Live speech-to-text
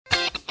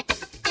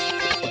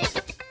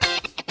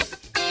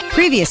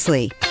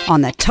Previously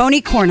on the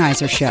Tony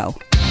Kornheiser Show.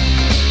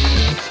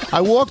 I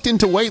walked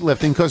into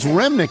weightlifting because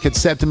Remnick had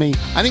said to me,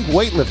 I think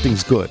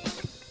weightlifting's good.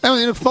 I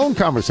mean, in a phone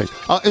conversation.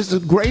 It's the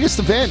greatest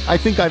event I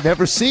think I've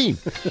ever seen.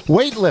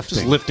 Weightlifting.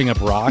 Just lifting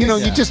up rocks. You know,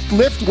 you just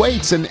lift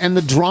weights, and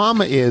the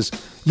drama is,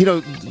 you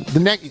know,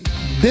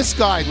 this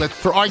guy,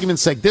 for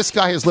argument's sake, this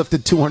guy has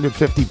lifted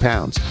 250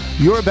 pounds.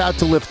 You're about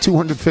to lift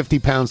 250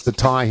 pounds to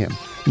tie him.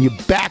 And you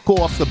back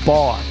off the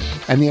bar,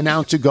 and the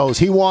announcer goes,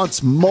 he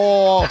wants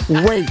more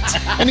weight.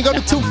 And you go to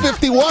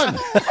 251.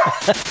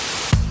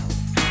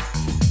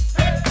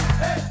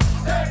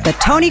 The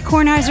Tony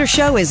Kornheiser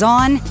Show is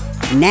on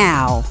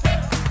now.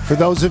 For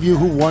those of you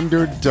who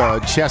wondered,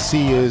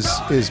 Chessie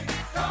is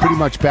pretty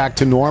much back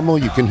to normal.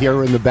 You can hear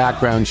her in the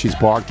background. She's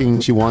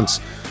barking. She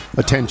wants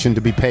attention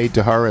to be paid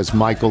to her as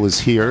Michael is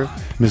here.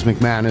 Ms.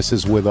 McManus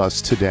is with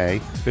us today.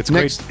 It's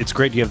great. It's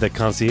great you have that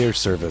concierge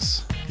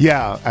service.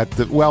 Yeah,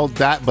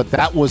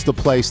 that was the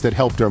place that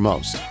helped her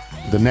most.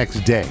 The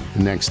next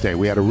day,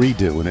 we had a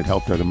redo, and it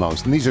helped her the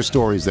most. And these are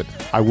stories that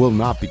I will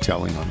not be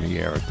telling on the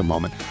air at the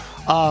moment.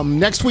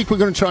 Next week, we're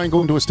going to try and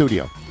go into a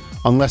studio,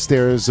 unless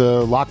there's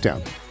a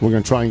lockdown. We're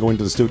going to try and go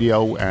into the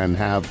studio and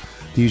have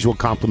the usual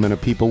complement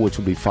of people, which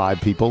will be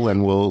 5 people,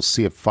 and we'll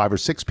see if 5 or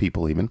 6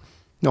 people even.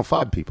 No,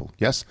 5 people,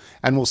 yes.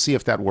 And we'll see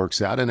if that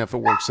works out. And if it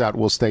works out,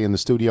 we'll stay in the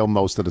studio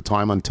most of the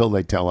time until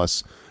they tell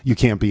us you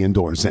can't be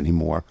indoors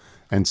anymore.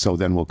 And so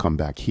then we'll come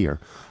back here.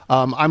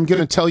 I'm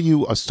going to tell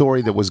you a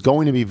story that was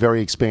going to be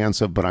very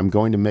expansive, but I'm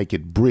going to make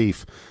it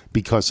brief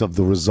because of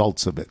the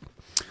results of it.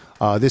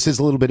 This is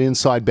a little bit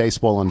inside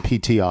baseball on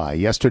PTI.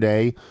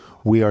 Yesterday,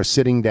 we are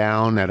sitting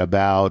down at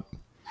about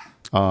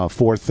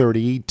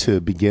 4:30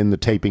 to begin the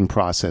taping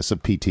process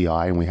of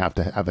PTI, and we have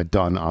to have it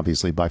done,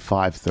 obviously, by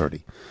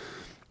 5:30.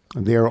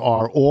 There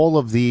are all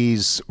of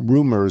these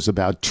rumors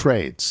about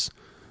trades.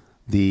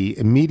 The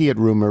immediate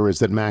rumor is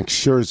that Max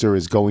Scherzer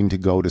is going to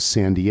go to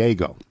San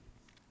Diego.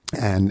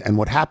 And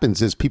what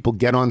happens is people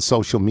get on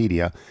social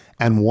media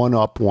and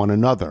one-up one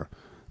another.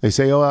 They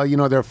say, oh, you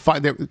know,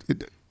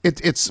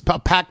 it's a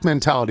pack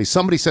mentality.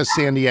 Somebody says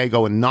San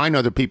Diego, and 9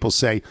 other people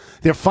say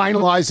they're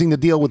finalizing the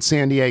deal with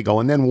San Diego.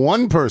 And then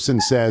one person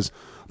says,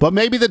 but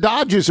maybe the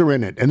Dodgers are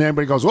in it. And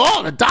everybody goes,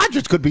 oh, the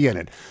Dodgers could be in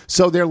it.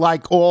 So they're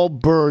like all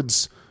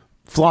birds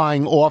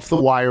flying off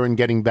the wire and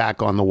getting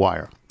back on the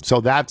wire. So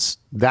that's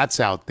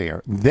out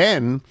there.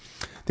 Then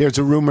there's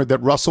a rumor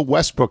that Russell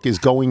Westbrook is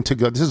going to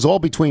go. This is all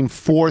between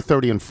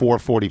 4:30 and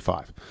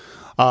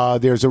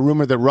 4:45. There's a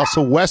rumor that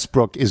Russell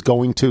Westbrook is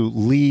going to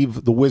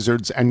leave the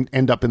Wizards and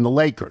end up in the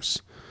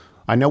Lakers.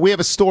 I know we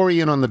have a story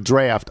in on the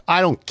draft. I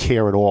don't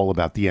care at all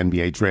about the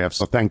NBA draft,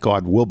 so thank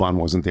God Wilbon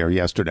wasn't there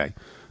yesterday,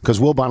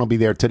 because Wilbon will be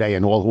there today,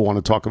 and all he'll want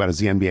to talk about is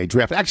the NBA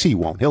draft. Actually, he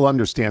won't. He'll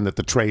understand that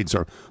the trades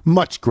are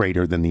much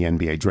greater than the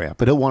NBA draft,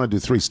 but he'll want to do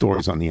 3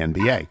 stories on the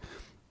NBA.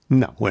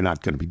 No, we're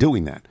not going to be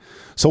doing that.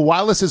 So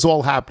while this is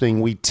all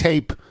happening, we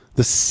tape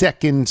the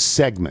second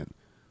segment,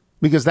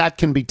 because that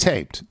can be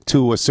taped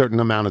to a certain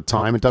amount of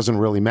time. It doesn't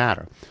really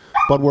matter.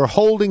 But we're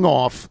holding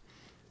off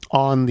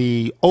on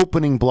the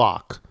opening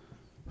block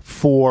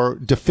for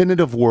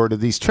definitive word of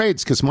these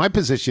trades, because my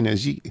position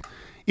is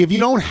if you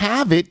don't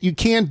have it, you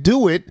can't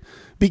do it,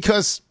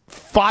 because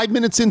 5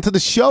 minutes into the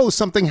show,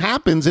 something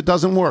happens, it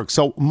doesn't work.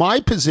 So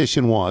my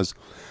position was,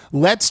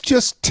 let's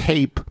just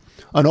tape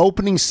an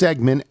opening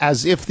segment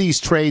as if these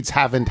trades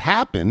haven't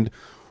happened.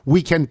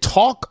 We can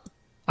talk.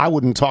 I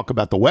wouldn't talk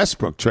about the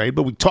Westbrook trade,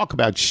 but we talk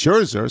about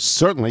Scherzer,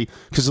 certainly,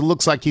 because it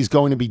looks like he's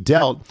going to be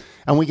dealt.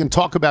 And we can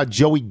talk about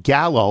Joey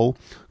Gallo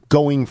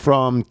going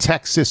from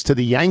Texas to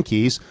the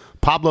Yankees.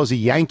 Pablo's a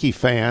Yankee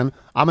fan.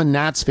 I'm a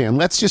Nats fan.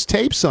 Let's just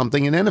tape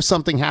something, and then if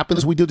something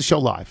happens, we do the show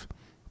live.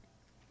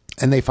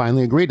 And they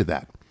finally agree to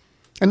that.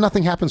 And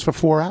nothing happens for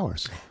 4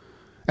 hours.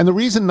 And the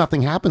reason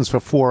nothing happens for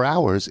 4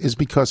 hours is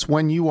because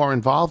when you are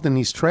involved in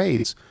these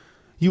trades,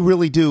 you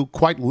really do,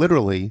 quite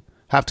literally,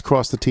 have to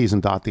cross the T's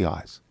and dot the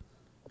I's.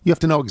 You have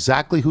to know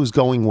exactly who's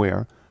going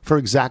where, for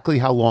exactly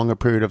how long a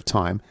period of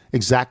time,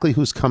 exactly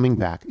who's coming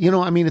back. You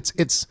know, I mean,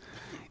 it's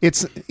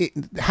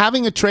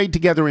having a trade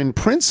together in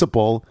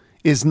principle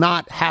is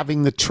not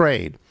having the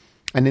trade.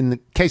 And in the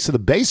case of the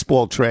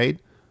baseball trade,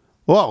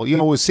 well, you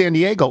know, with San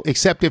Diego,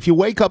 except if you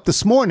wake up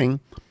this morning,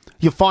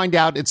 you find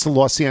out it's the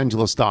Los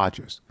Angeles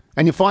Dodgers.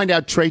 And you find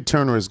out Trey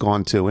Turner is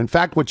gone too. In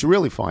fact, what you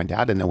really find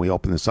out, and then we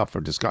open this up for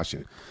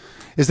discussion,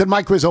 is that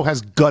Mike Rizzo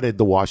has gutted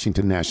the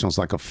Washington Nationals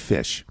like a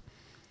fish.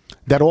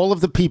 That all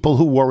of the people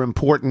who were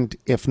important,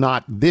 if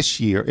not this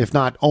year, if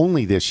not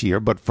only this year,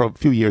 but for a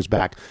few years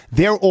back,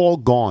 they're all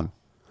gone.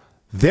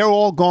 They're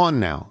all gone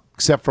now,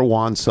 except for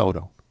Juan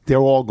Soto. They're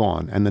all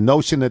gone. And the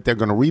notion that they're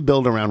going to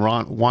rebuild around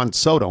Juan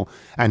Soto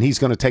and he's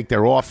going to take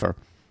their offer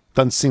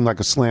doesn't seem like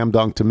a slam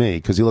dunk to me,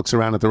 because he looks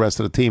around at the rest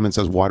of the team and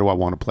says, why do I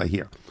want to play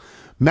here?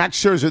 Max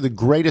Scherzer, the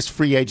greatest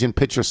free agent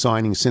pitcher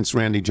signing since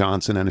Randy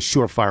Johnson and a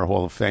surefire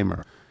Hall of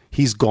Famer.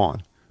 He's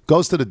gone.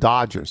 Goes to the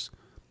Dodgers.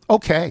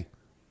 Okay.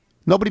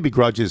 Nobody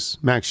begrudges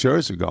Max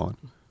Scherzer going.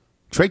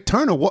 Trey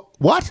Turner,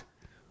 what?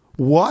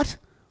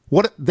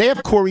 They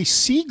have Corey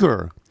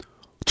Seager,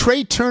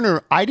 Trey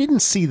Turner, I didn't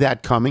see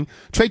that coming.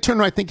 Trey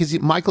Turner, I think, is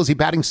he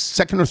batting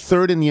second or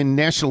third in the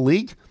National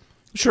League?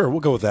 Sure, we'll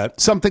go with that.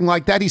 Something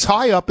like that. He's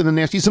high up in the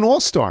National. He's an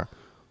all-star.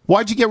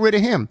 Why'd you get rid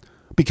of him?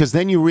 Because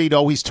then you read,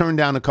 he's turned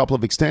down a couple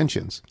of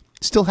extensions.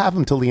 Still have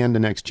him till the end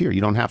of next year.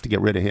 You don't have to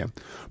get rid of him.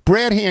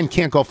 Brad Hand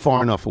can't go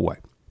far enough away.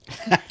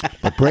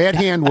 But Brad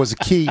Hand was a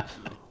key.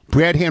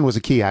 Brad Hand was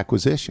a key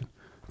acquisition.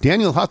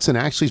 Daniel Hudson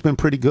actually has been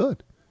pretty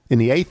good in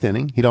the 8th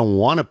inning. He don't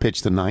want to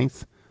pitch the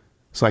 9th.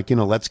 It's like,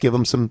 let's give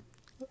him some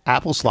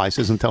apple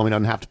slices and tell him he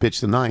doesn't have to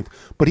pitch the 9th.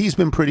 But he's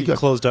been pretty good.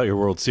 Closed out your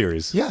World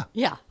Series. Yeah.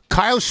 Yeah.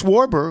 Kyle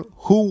Schwarber,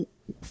 who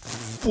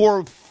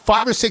for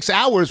 5 or 6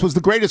 hours was the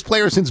greatest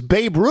player since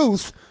Babe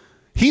Ruth,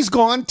 he's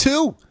gone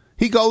too.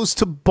 He goes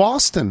to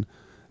Boston.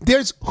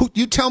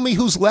 You tell me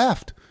who's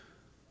left.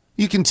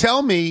 You can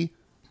tell me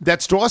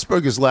that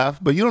Strasburg is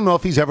left, but you don't know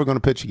if he's ever going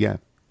to pitch again.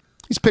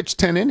 He's pitched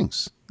 10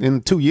 innings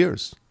in 2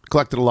 years,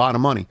 collected a lot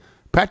of money.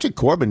 Patrick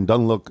Corbin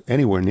doesn't look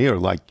anywhere near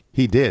like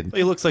he did.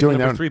 He looks like a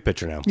number 3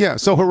 pitcher now. Yeah,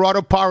 so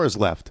Gerardo Parra's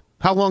left.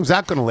 How long's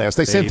that going to last?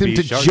 They sent him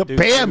to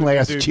Japan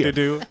last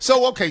year.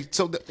 So, okay,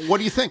 what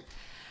do you think?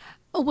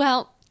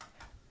 Well,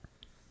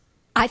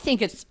 I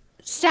think it's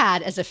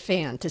sad as a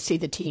fan to see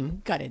the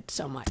team gutted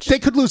so much. They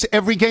could lose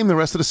every game the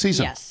rest of the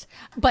season. Yes.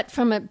 But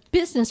from a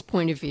business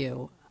point of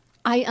view,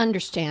 I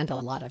understand a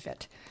lot of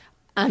it.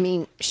 I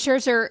mean,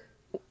 Scherzer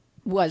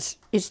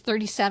is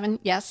 37,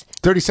 yes?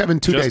 37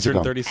 two Just days turned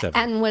ago. 37.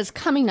 And was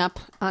coming up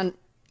on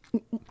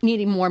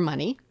needing more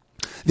money.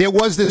 There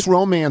was this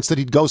romance that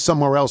he'd go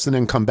somewhere else and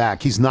then come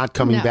back. He's not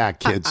coming back,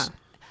 kids.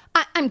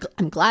 I'm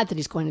glad that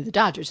he's going to the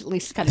Dodgers. At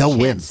least got a They'll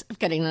chance of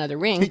getting another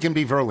ring. He can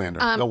be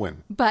Verlander. They'll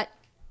win. But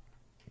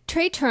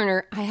Trey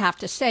Turner, I have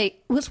to say,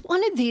 was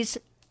one of these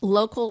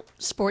local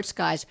sports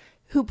guys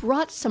who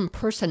brought some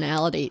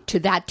personality to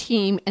that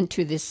team and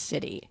to this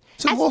city.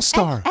 It's an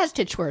all-star. As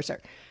did Scherzer.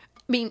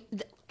 I mean,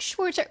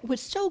 Scherzer was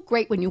so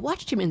great when you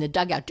watched him in the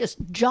dugout, just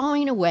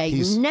jawing away.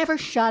 He's never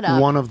shut up.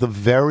 One of the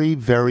very,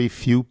 very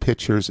few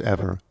pitchers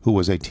ever who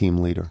was a team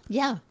leader.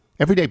 Yeah.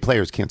 Everyday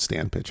players can't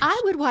stand pitchers. I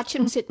would watch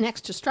him sit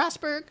next to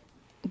Strasburg,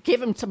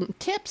 give him some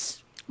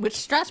tips, which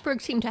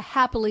Strasburg seemed to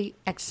happily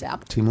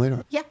accept. Team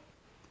leader. Yeah.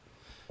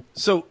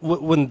 So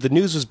when the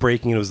news was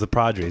breaking, and it was the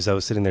Padres. I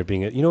was sitting there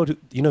being,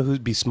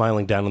 who'd be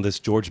smiling down on this?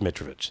 George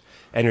Mitrovic.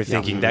 And you're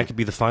thinking that could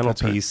be the final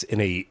piece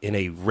in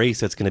a race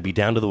that's going to be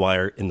down to the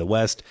wire in the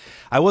West.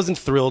 I wasn't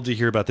thrilled to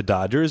hear about the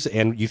Dodgers,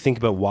 and you think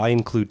about why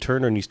include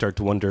Turner, and you start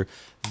to wonder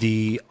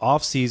the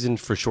offseason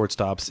for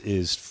shortstops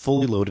is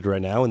fully loaded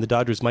right now, and the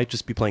Dodgers might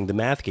just be playing the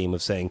math game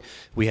of saying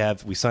we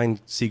signed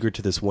Seager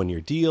to this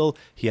 1-year deal.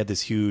 He had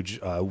this huge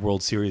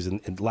World Series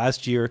in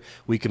last year.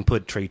 We can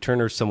put Trey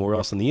Turner somewhere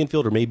else in the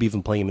infield, or maybe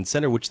even play him in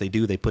center, which they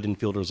do. They put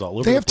infielders all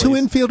over. They have the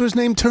place. 2 infielders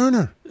named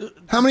Turner.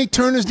 How many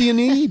Turners do you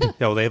need?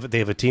 No, they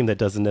have a team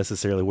that doesn't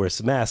necessarily wear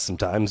some masks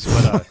sometimes.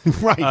 But,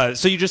 right.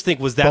 So you just think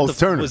was that Both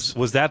Turners.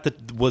 was that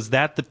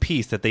the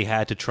piece that they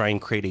had to try and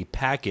create a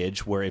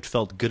package where it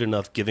felt good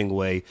enough giving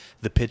away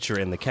the pitcher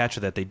and the catcher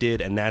that they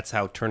did, and that's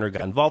how Turner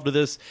got involved with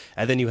this.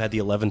 And then you had the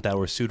 11th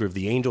hour suitor of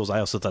the Angels. I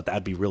also thought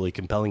that'd be really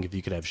compelling if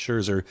you could have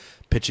Scherzer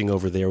pitching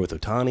over there with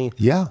Ohtani.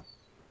 Yeah.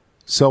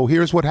 So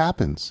here's what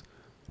happens.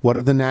 What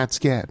do the Nats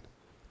get?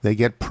 They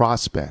get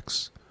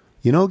prospects.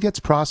 You know who gets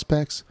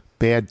prospects?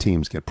 Bad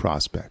teams get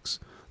prospects.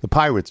 The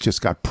Pirates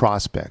just got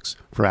prospects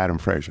for Adam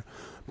Frazier.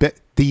 But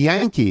the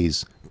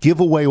Yankees give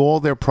away all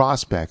their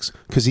prospects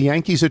because the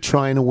Yankees are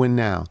trying to win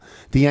now.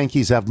 The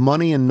Yankees have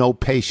money and no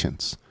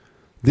patience.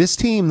 This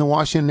team, the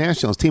Washington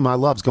Nationals, team I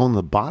love, is going to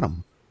the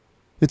bottom.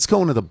 It's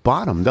going to the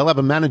bottom. They'll have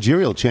a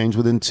managerial change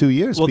within 2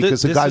 years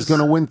because the guy's going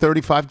to win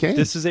 35 games.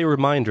 This is a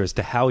reminder as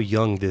to how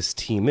young this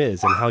team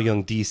is and how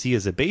young D.C.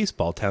 is a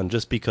baseball town,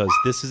 just because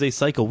this is a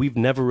cycle we've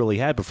never really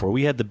had before.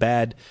 We had the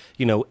bad,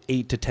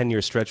 8 to 10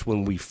 year stretch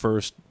when we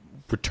first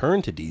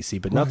returned to D.C.,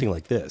 but nothing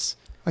like this.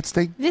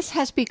 This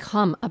has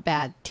become a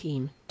bad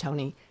team,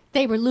 Tony.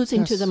 They were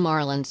losing to the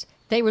Marlins.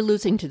 They were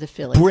losing to the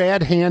Phillies.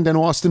 Brad Hand and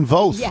Austin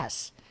Voth.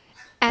 Yes.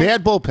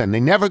 Bad bullpen. They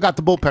never got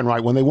the bullpen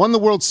right. When they won the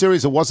World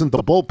Series, it wasn't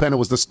the bullpen. It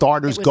was the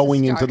starters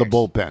going into the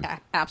bullpen.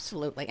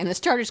 Absolutely. And the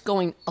starters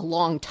going a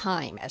long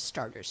time as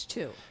starters,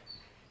 too.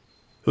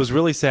 It was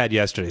really sad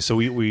yesterday. So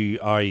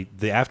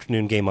the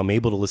afternoon game, I'm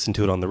able to listen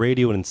to it on the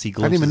radio and see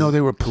glimpses. I didn't even know they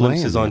were playing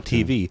glimpses on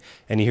TV.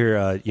 And you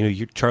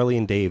hear, Charlie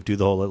and Dave do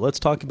the whole, let's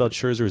talk about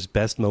Scherzer's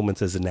best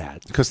moments as a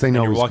Nat. Because they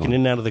know and you're he's walking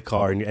going. in and out of the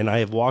car, and I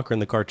have Walker in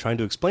the car trying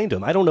to explain to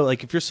him. I don't know,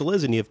 if you're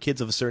Soliz and you have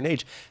kids of a certain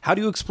age, how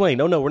do you explain?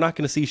 Oh, no, we're not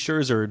going to see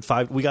Scherzer at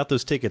 5. We got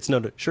those tickets.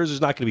 No,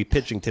 Scherzer's not going to be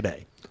pitching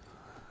today.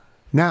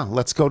 Now,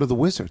 let's go to the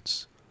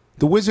Wizards.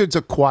 The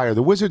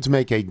Wizards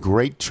make a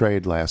great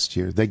trade last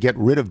year. They get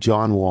rid of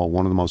John Wall,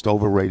 one of the most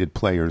overrated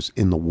players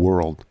in the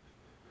world.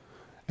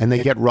 And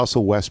they get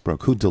Russell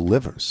Westbrook, who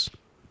delivers.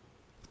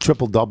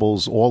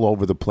 Triple-doubles all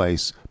over the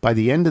place. By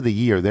the end of the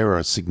year, they're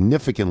a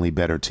significantly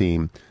better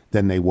team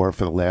than they were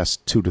for the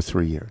last 2 to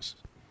 3 years.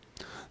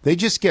 They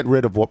just get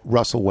rid of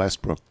Russell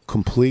Westbrook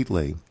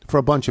completely for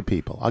a bunch of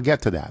people. I'll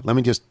get to that. Let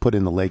me just put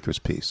in the Lakers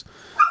piece.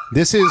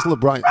 This is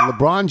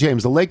LeBron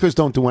James. The Lakers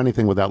don't do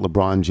anything without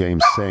LeBron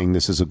James saying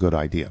this is a good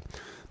idea.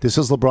 This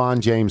is LeBron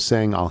James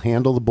saying, I'll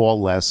handle the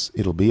ball less.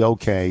 It'll be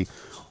okay.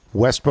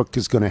 Westbrook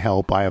is going to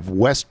help. I have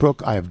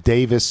Westbrook. I have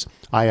Davis.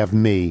 I have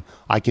me.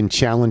 I can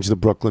challenge the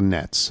Brooklyn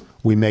Nets.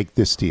 We make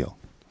this deal.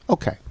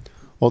 Okay.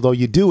 Although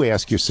you do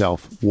ask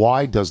yourself,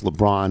 why does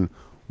LeBron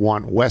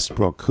want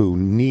Westbrook, who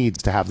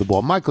needs to have the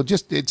ball? Michael,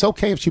 it's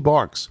okay if she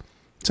barks.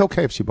 It's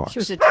okay if she barks. She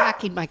was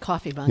attacking my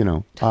coffee bun. You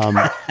know,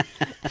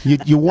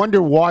 you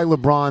wonder why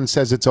LeBron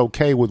says it's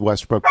okay with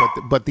Westbrook,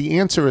 but the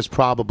answer is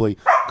probably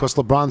because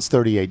LeBron's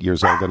 38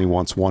 years old and he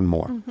wants one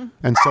more. Mm-hmm.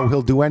 And so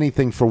he'll do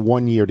anything for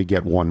 1 year to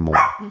get one more.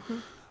 Mm-hmm.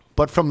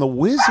 But from the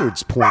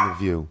Wizards' point of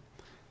view,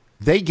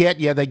 they get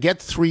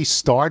 3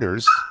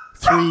 starters,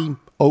 3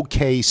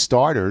 okay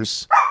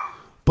starters.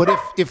 But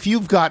if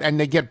you've got, and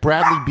they get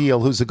Bradley Beal,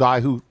 who's a guy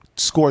who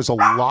scores a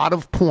lot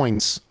of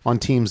points on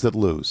teams that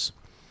lose.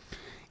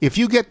 If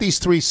you get these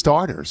 3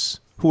 starters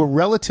who are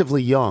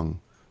relatively young,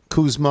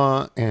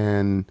 Kuzma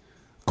and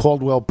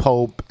Caldwell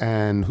Pope,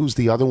 and who's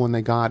the other one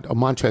they got?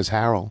 Montrezl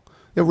Harrell.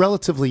 They're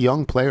relatively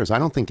young players. I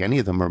don't think any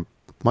of them are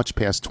much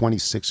past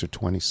 26 or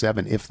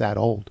 27, if that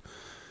old.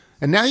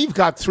 And now you've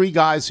got 3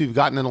 guys who've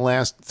gotten in the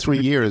last 3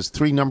 years,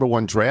 3 number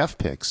 1 draft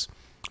picks,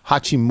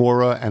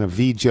 Hachimura and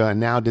Avdija, and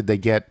now did they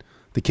get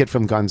the kid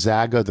from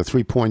Gonzaga, the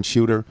 3-point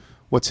shooter?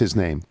 What's his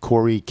name?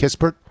 Corey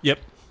Kispert? Yep.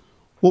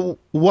 Well,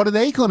 what are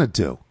they going to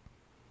do?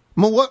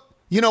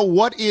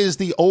 What is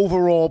the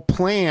overall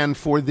plan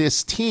for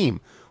this team?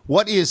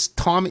 What is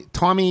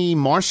Tommy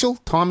Marshall?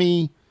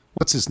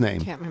 What's his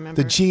name? Can't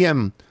remember. The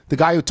GM, the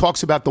guy who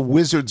talks about the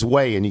Wizards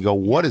way, and you go,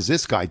 what is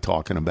this guy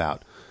talking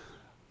about?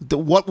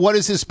 What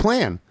is his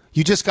plan?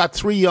 You just got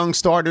 3 young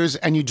starters,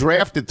 and you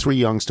drafted 3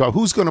 young starters.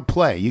 Who's going to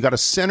play? You got a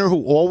center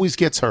who always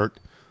gets hurt,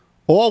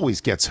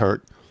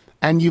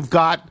 and you've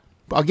got,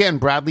 again,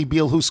 Bradley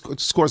Beal, who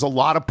scores a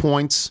lot of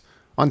points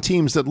on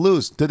teams that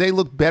lose. Do they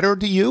look better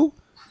to you?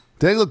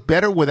 Do they look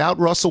better without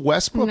Russell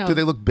Westbrook? No. Do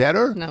they look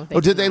better? No,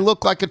 or do they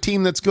look like a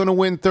team that's going to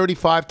win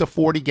 35 to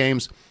 40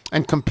 games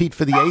and compete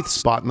for the 8th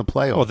spot in the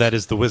playoffs? Well, that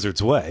is the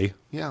Wizards' way.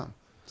 Yeah.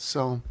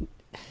 So,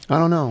 I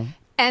don't know.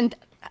 And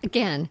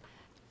again,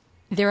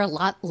 they're a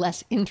lot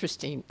less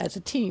interesting as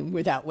a team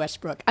without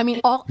Westbrook. I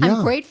mean,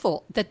 I'm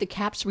grateful that the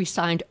Caps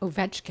re-signed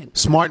Ovechkin.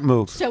 Smart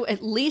move. So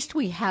at least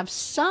we have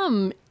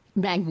some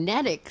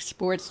magnetic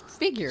sports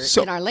figure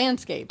in our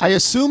landscape. I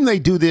assume they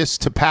do this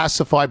to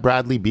pacify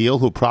Bradley Beal,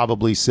 who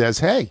probably says,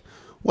 hey,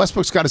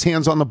 Westbrook's got his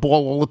hands on the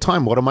ball all the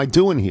time. What am I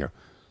doing here?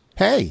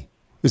 Hey,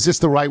 is this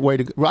the right way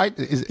to right?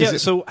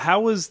 So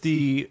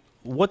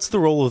what's the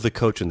role of the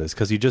coach in this?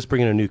 Because you just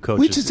bring in a new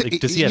coach.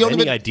 Does he have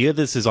any idea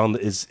this is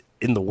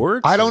in the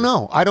works? I don't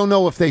know. I don't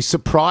know if they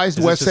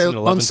surprised Wes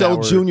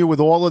Unseld Jr. with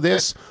all of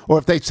this, or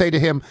if they say to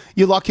him,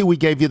 you're lucky we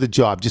gave you the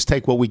job. Just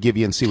take what we give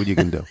you and see what you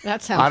can do.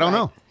 That sounds I don't right.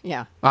 know.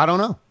 Yeah. I don't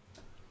know.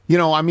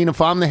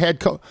 If I'm the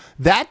head coach,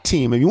 that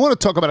team, if you want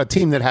to talk about a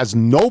team that has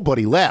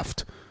nobody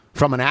left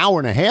from an hour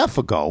and a half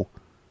ago,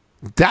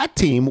 that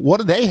team, what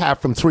do they have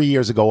from 3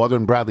 years ago other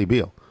than Bradley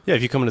Beal? Yeah,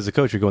 if you come in as a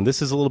coach, you're going,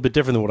 this is a little bit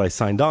different than what I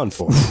signed on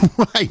for.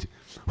 Right.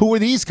 Who are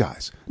these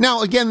guys?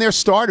 Now, again, they're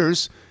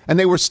starters, and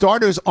they were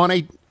starters on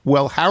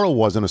Harrell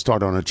wasn't a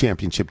starter on a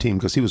championship team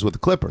because he was with the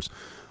Clippers.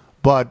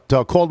 But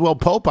Caldwell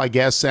Pope, I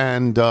guess,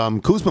 and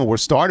Kuzma were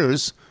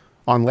starters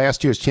on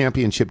last year's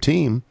championship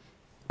team.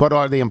 But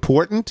are they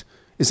important?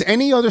 Is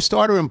any other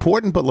starter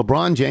important but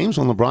LeBron James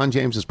when LeBron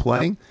James is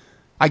playing?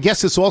 I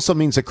guess this also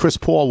means that Chris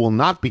Paul will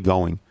not be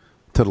going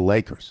to the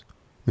Lakers.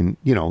 I mean,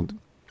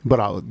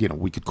 but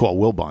we could call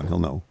Wilbon. He'll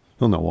know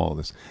all of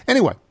this.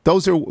 Anyway,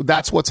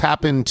 that's what's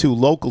happened to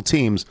local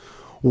teams.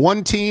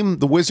 One team,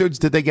 the Wizards,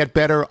 did they get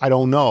better? I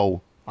don't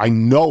know. I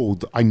know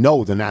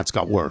the Nats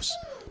got worse.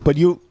 But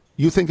you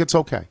think it's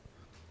okay?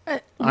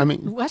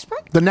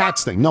 Westbrook? The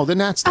Nats thing. No, the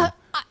Nats thing.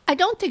 I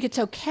don't think it's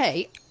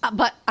okay,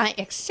 but I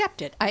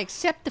accept it. I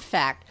accept the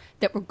fact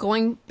that we're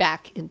going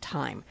back in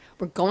time.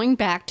 We're going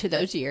back to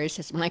those years,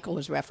 as Michael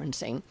was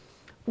referencing,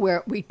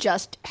 where we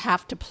just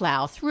have to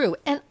plow through.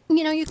 And,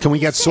 can we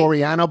get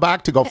Soriano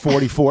back to go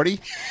 40-40?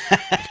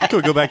 Can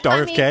we go back to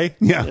RFK?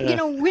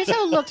 Yeah.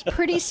 Rizzo looked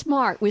pretty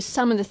smart with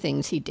some of the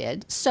things he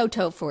did.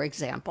 Soto, for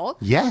example.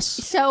 Yes.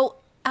 So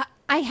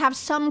I have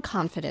some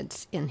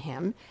confidence in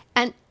him.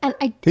 And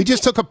he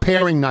just took a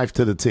paring knife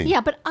to the team.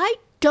 Yeah, but I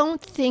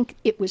don't think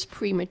it was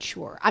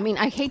premature. I mean,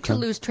 I hate to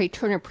lose Trey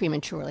Turner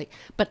prematurely,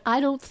 but I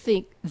don't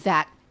think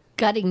that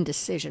gutting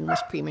decision was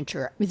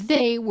premature.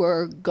 They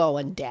were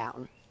going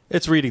down.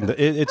 It's reading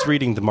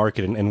the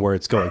market and where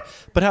it's going.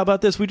 But how about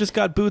this? We just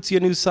got Bootsy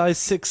a new size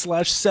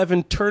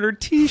 6/7 Turner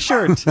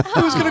T-shirt.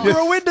 Who's going to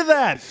grow into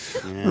that?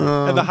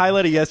 Yeah. And the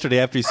highlight of yesterday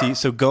after you see,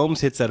 so Gomes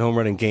hits that home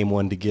run in Game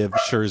 1 to give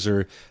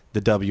Scherzer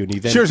the W. And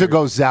Scherzer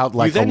goes out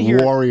like a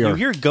warrior. You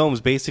hear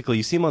Gomes basically.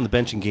 You see him on the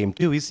bench in Game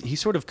 2. He's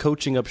sort of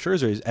coaching up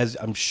Scherzer, as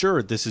I'm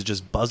sure this is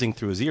just buzzing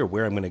through his ear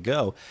where I'm going to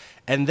go.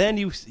 And then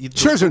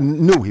Scherzer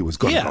knew he was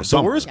going to go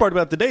somewhere. The worst part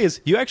about the day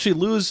is you actually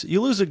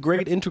lose a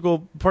great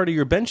integral part of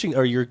your benching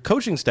or your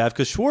coaching staff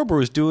because Schwarber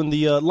was doing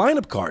the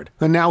lineup card.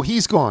 And now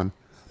he's gone.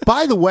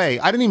 By the way,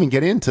 I didn't even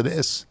get into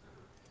this.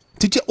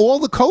 All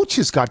the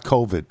coaches got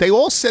COVID. They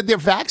all said they're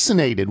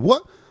vaccinated.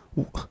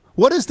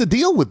 What is the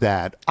deal with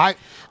that? I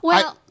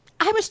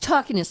was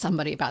talking to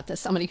somebody about this,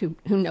 somebody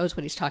who knows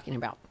what he's talking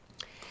about.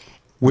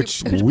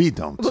 Which we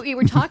don't. We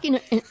were talking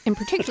in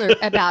particular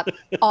about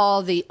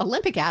all the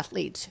Olympic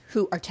athletes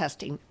who are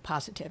testing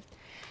positive.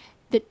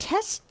 The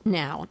tests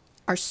now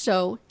are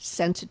so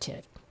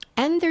sensitive,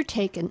 and they're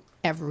taken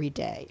every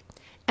day.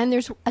 And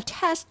there's a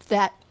test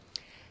that,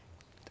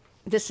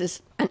 this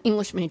is an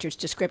English major's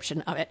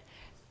description of it,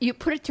 you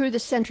put it through the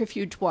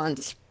centrifuge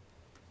once,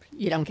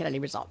 you don't get any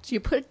results. You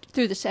put it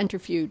through the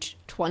centrifuge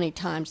 20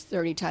 times,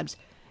 30 times,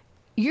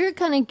 you're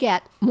going to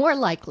get more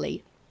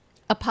likely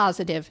a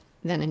positive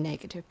than a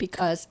negative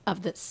because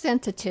of the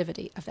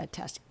sensitivity of that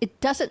test. It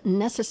doesn't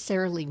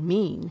necessarily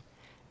mean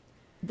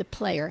the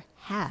player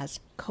has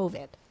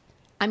COVID.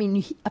 I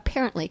mean,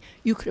 apparently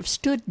you could have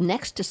stood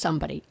next to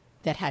somebody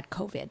that had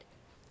COVID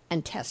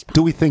and test positive.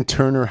 Do we think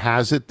Turner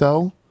has it,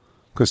 though?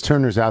 Because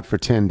Turner's out for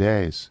 10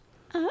 days.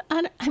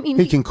 I mean,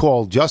 he can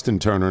call Justin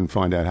Turner and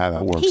find out how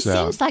that works out. He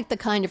seems like the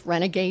kind of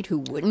renegade who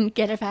wouldn't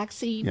get a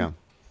vaccine. Yeah.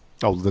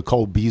 Oh, the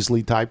Cole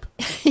Beasley type?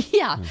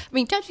 Yeah. I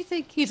mean, don't you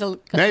think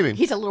Maybe.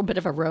 He's a little bit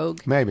of a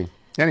rogue? Maybe.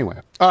 Anyway.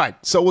 All right.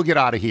 So we'll get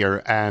out of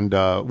here, and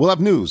we'll have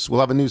news. We'll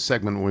have a news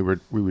segment when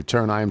we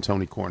return. I am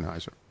Tony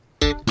Kornheiser.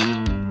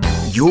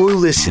 You're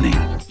listening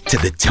to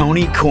the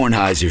Tony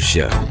Kornheiser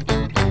Show.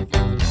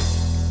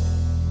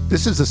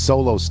 This is a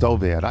Solo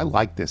Stove ad. I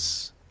like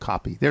this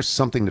copy. There's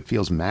something that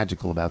feels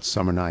magical about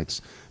summer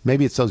nights.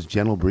 Maybe it's those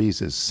gentle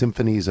breezes,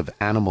 symphonies of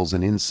animals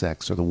and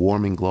insects, or the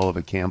warming glow of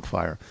a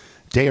campfire.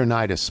 Day or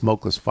night, a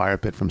smokeless fire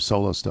pit from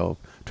Solo Stove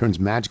turns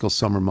magical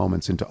summer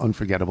moments into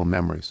unforgettable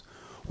memories.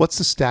 What's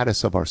the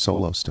status of our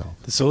Solo Stove?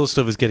 The Solo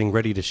Stove is getting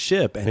ready to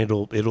ship, and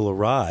it'll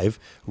arrive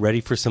ready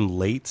for some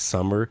late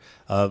summer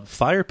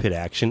fire pit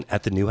action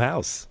at the new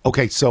house.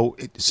 Okay, so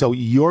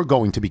you're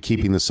going to be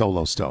keeping the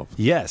Solo Stove?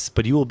 Yes,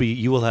 but you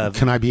will have.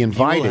 Can I be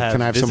invited?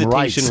 Can I have some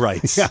rights? Visitation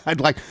rights. Yeah,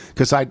 I'd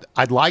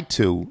like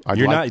to.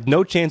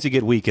 No chance you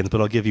get weekends,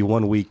 but I'll give you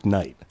 1 week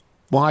night.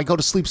 Well, I go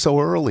to sleep so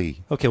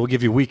early. Okay, we'll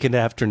give you weekend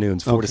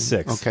afternoons, 4 to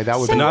 6. Okay, that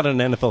would be not on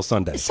an NFL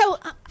Sunday. So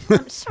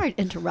I'm sorry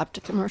to interrupt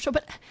a commercial,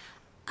 but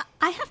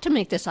I have to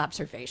make this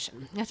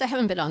observation, as I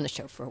haven't been on the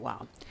show for a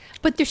while.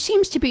 But there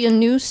seems to be a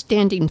new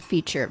standing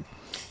feature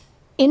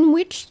in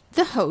which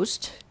the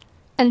host,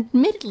 an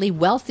admittedly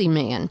wealthy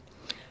man,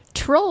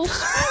 trolls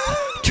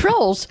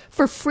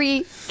for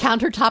free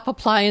countertop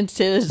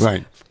appliances,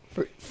 right?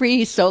 For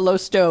free Solo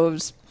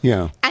stoves,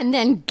 yeah, and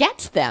then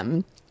gets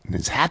them. And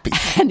is happy.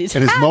 And is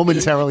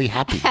momentarily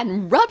happy.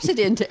 And rubs it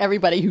into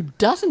everybody who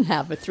doesn't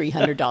have a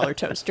 $300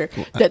 toaster,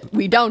 that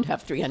we don't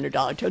have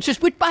 $300 toasters,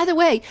 which, by the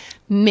way,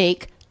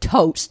 make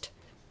toast.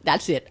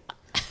 That's it.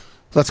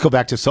 Let's go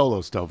back to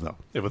Solo Stove, though.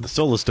 Yeah, but the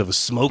Solo Stove is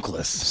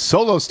smokeless.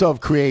 Solo Stove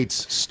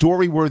creates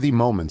story-worthy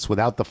moments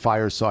without the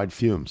fireside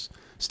fumes.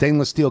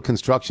 Stainless steel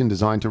construction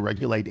designed to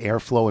regulate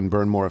airflow and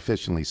burn more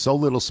efficiently. So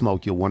little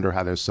smoke, you'll wonder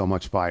how there's so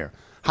much fire.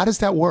 How does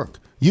that work?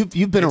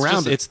 You've been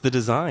around it. It's the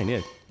design,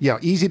 yeah. Yeah,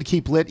 easy to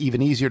keep lit,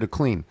 even easier to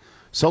clean.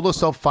 Solo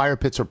Stove fire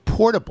pits are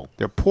portable.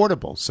 They're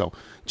portable. So,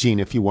 Gene,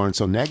 if you weren't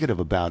so negative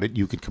about it,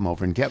 you could come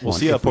over and get one. We'll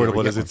see how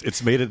portable it is.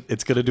 It's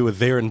going to do a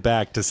there and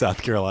back to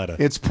South Carolina.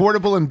 It's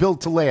portable and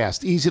built to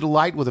last. Easy to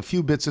light with a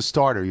few bits of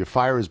starter. Your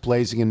fire is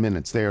blazing in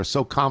minutes. They are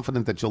so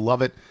confident that you'll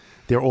love it.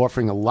 They're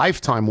offering a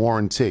lifetime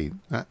warranty.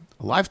 And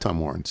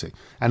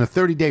a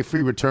 30-day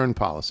free return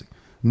policy.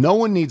 No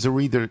one needs a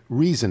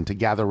reason to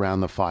gather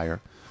around the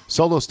fire.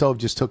 Solo Stove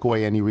just took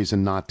away any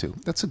reason not to.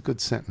 That's a good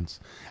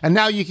sentence. And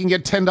now you can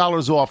get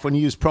 $10 off when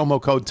you use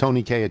promo code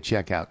TonyK at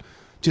checkout.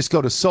 Just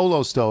go to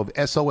Solo Stove,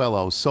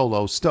 S-O-L-O,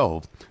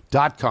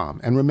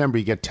 solostove.com. And remember,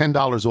 you get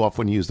 $10 off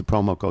when you use the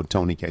promo code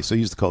TonyK. So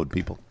use the code,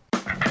 people.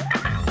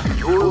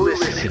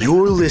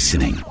 You're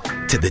listening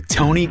to the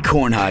Tony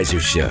Kornheiser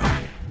Show.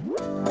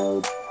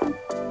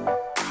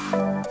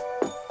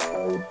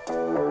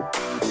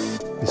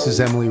 This is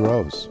Emily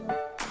Rose.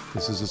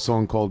 This is a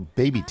song called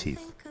Baby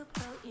Teeth.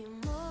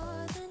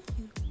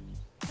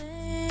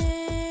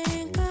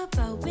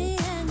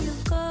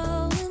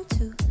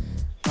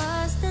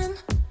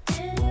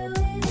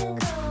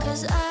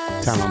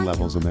 Talent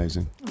level's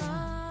amazing.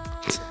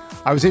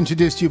 I was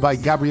introduced to you by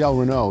Gabrielle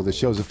Renault, the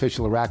show's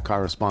official Iraq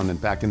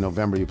correspondent. Back in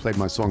November, you played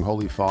my song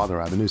Holy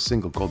Father. I have a new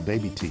single called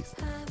Baby Teeth,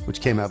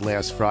 which came out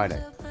last Friday.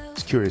 I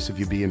was curious if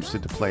you'd be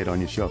interested to play it on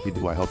your show. If you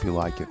do, I hope you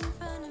like it.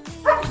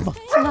 Come on.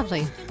 It's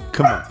lovely.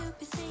 Come on.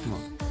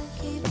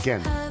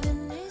 Again,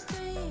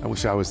 I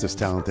wish I was this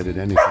talented at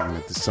anything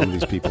that some of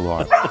these people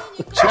are.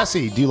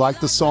 Jesse, do you like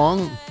the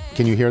song?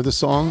 Can you hear the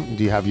song?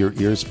 Do you have your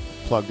ears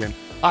plugged in?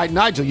 All right,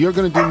 Nigel, you're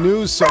going to do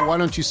news, so why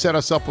don't you set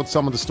us up with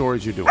some of the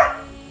stories you're doing?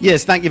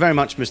 Yes, thank you very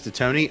much, Mr.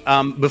 Tony.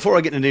 Before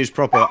I get to news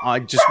proper, I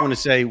just want to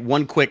say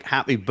one quick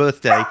happy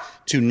birthday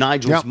to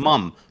Nigel's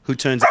mum, who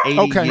turns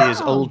 80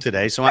 years old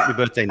today. So happy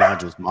birthday,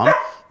 Nigel's mum.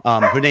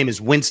 Her name is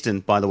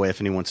Winston, by the way,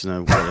 if anyone wants to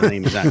know what her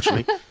name is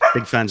actually.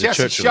 Big fans of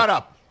Churchill. Shut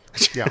up.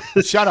 Yeah.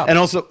 Shut up. And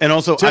also,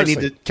 Seriously. I need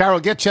to, Carol,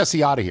 get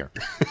Jesse out of here.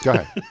 Go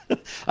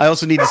ahead. I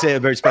also need to say a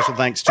very special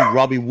thanks to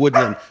Robbie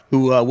Woodland,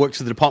 who works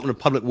for the Department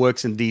of Public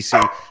Works in D.C.,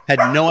 had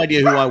no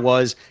idea who I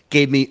was,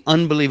 gave me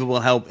unbelievable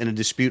help in a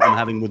dispute I'm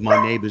having with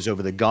my neighbors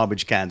over the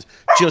garbage cans.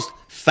 Just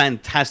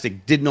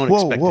fantastic. Did not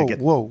expect to get...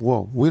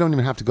 Whoa. We don't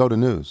even have to go to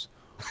news.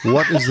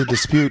 What is the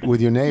dispute with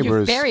your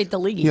neighbors? You've buried the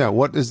lead. Yeah,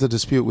 what is the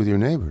dispute with your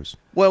neighbors?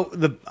 Well,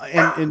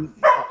 and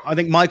I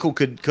think Michael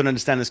could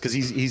understand this because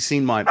he's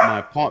seen my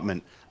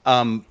apartment.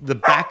 The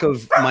back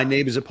of my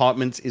neighbor's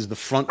apartment is the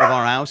front of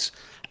our house.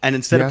 And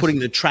instead of putting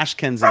the trash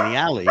cans in the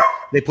alley,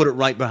 they put it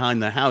right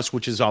behind their house,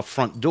 which is our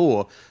front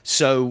door.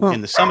 So in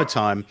the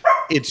summertime,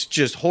 it's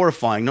just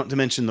horrifying, not to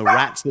mention the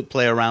rats that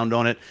play around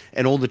on it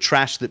and all the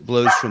trash that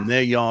blows from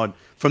their yard,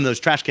 from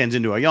those trash cans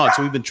into our yard.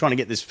 So we've been trying to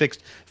get this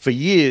fixed for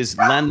years.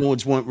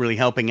 Landlords weren't really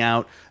helping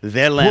out.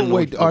 Their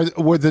landlords...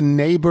 Were the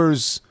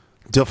neighbors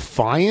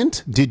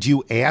defiant? Did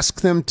you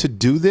ask them to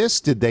do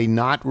this? Did they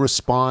not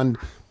respond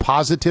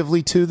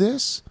positively to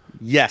this?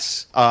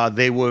 Yes,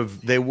 they were.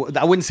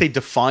 I wouldn't say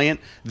defiant.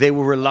 They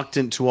were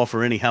reluctant to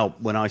offer any help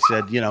when I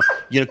said, could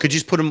you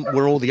just put them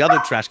where all the other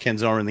trash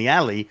cans are in the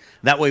alley?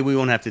 That way we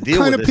won't have to deal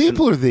with it. What kind of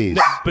people are these?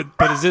 But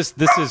is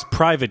this is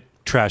private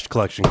trash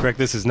collection, correct?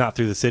 This is not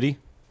through the city?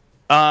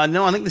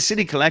 No, I think the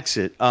city collects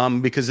it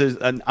because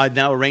I've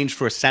now arranged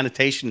for a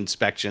sanitation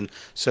inspection.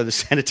 So the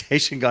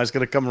sanitation guy's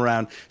going to come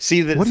around,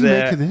 see that what it's do you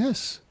there. make of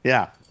this?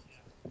 Yeah.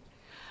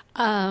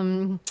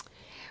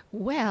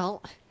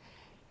 Well,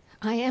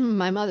 I am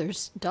my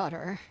mother's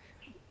daughter.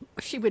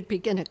 She would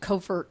begin a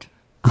covert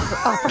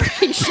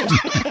operation.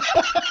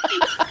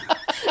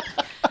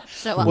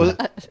 So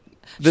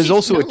there's she's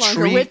also no a longer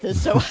tree with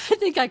us, so I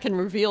think I can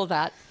reveal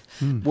that.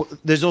 Well,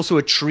 there's also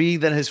a tree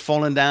that has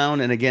fallen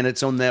down, and again,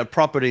 it's on their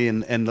property,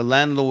 and the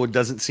landlord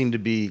doesn't seem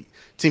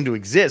to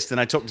exist.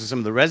 And I talked to some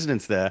of the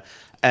residents there,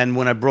 and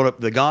when I brought up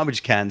the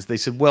garbage cans, they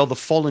said, "Well, the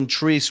fallen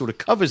tree sort of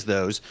covers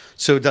those,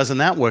 so doesn't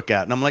that work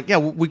out?" And I'm like, "Yeah,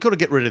 we got to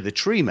get rid of the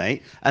tree,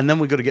 mate, and then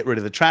we got to get rid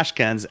of the trash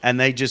cans." And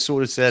they just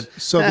sort of said,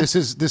 "So this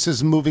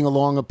is moving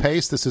along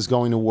apace. This is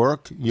going to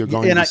work. You're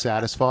going to be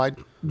satisfied."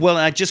 Well,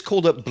 I just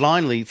called up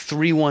blindly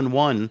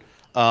 311,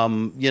 the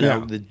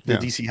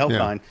DC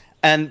helpline. Yeah.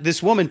 And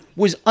this woman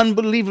was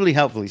unbelievably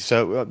helpful.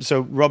 So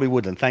Robbie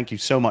Woodland, thank you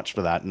so much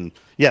for that. And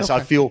yes,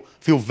 I feel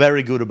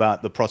very good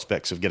about the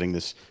prospects of getting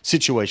this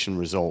situation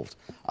resolved.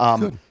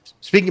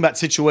 Speaking about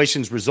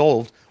situations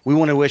resolved, we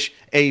want to wish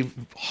a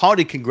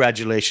hearty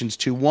congratulations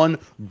to one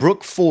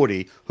Brooke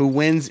Forty, who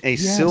wins a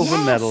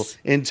silver medal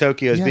in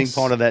Tokyo as being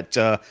part of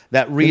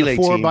that relay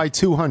team. In the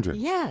 4x200.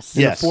 Yes.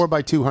 In the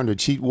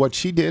 4x200.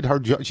 She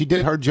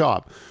did her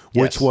job,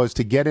 which was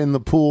to get in the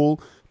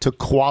pool to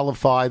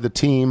qualify the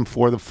team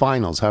for the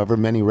finals, however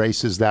many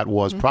races that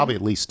was, probably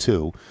at least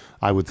 2,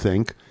 I would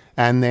think.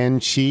 And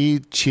then she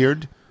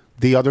cheered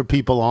the other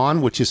people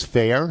on, which is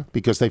fair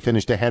because they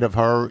finished ahead of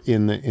her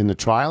in the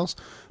trials.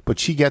 But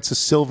she gets a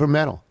silver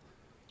medal,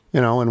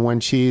 and when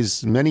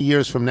she's many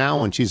years from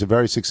now, when she's a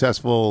very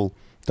successful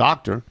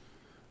doctor,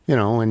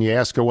 and you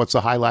ask her what's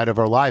the highlight of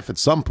her life at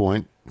some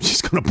point,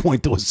 she's going to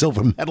point to a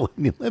silver medal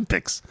in the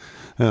Olympics.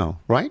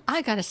 Right?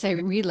 I got to say,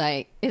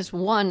 relay is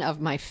one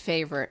of my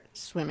favorite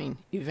swimming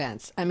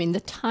events. I mean, the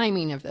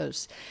timing of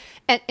those.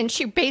 And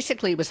she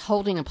basically was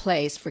holding a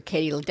place for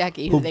Katie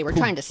Ledecky, who they were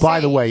trying to save. By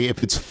the way,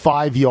 if it's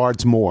 5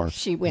 yards more,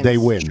 she wins. They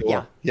win.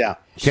 Sure. Yeah.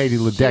 Katie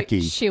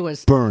Ledecky she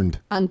was burned.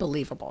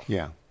 Unbelievable.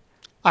 Yeah.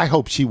 I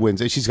hope she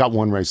wins it. She's got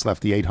one race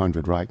left, the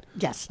 800, right?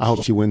 Yes. I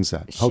hope she wins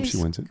that. I hope she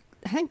wins it.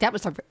 I think that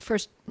was the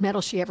first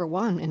medal she ever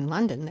won in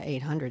London, the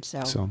 800.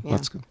 So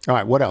let's go. All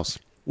right, what else?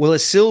 Well, a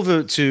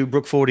silver to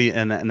Brooke Forty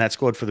and that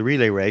squad for the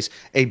relay race,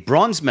 a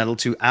bronze medal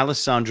to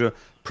Alessandra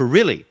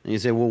Perilli. And you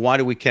say, well, why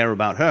do we care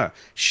about her?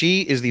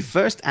 She is the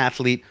first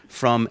athlete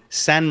from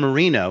San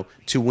Marino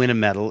to win a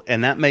medal,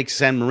 and that makes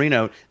San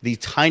Marino the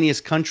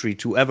tiniest country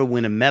to ever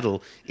win a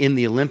medal in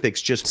the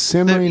Olympics. Just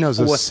San Marino's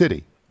a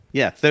city.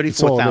 Yeah, 34,000.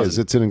 That's all it is.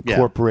 It's an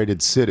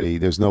incorporated city.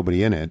 There's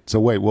nobody in it.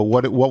 So wait, well,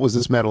 what was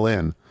this medal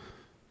in?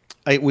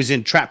 It was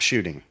in trap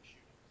shooting.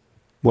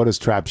 What is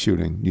trap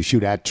shooting? You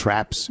shoot at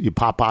traps. You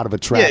pop out of a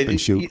trap and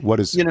shoot. What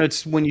is?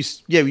 It's when you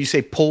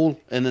say pull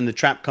and then the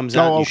trap comes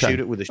out and you shoot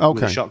it with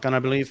a shotgun, I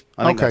believe.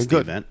 I think that's the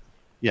event.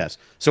 Yes.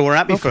 So we're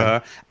happy for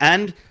her.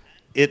 And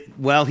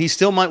he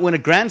still might win a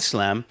Grand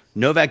Slam.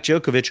 Novak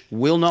Djokovic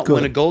will not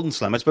win a Golden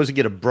Slam. I suppose he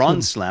get a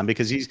Bronze Slam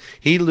because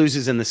he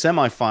loses in the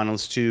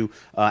semifinals to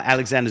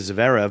Alexander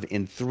Zverev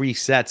in 3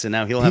 sets, and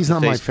now he's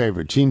not my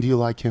favorite. Gene, do you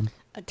like him?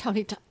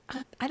 Tony,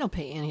 I don't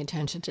pay any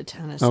attention to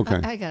tennis. Okay.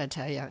 I got to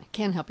tell you, I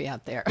can't help you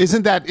out there.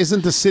 Isn't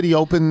the City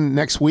Open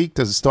next week?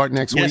 Does it start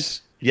next week?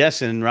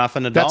 Yes, and Rafa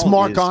Nadal. That's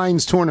Mark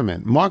Ine's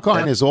tournament. Mark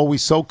Ine is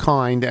always so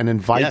kind and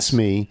invites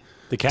me.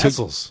 The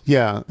Castles.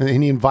 And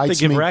he invites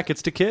me. They give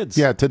rackets to kids.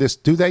 Yeah, to this.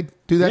 Do they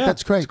do that? Yeah,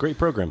 That's great. It's a great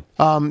program.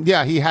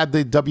 He had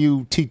the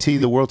WTT,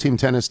 the World Team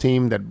Tennis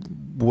Team that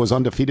was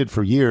undefeated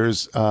for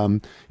years.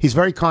 He's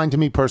very kind to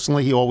me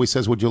personally. He always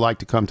says, would you like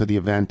to come to the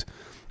event?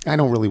 I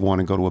don't really want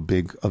to go to a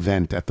big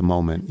event at the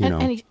moment,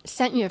 And he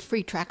sent you a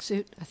free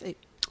tracksuit, I think.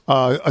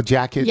 A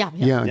jacket.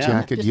 Yeah. A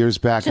jacket years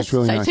back. It's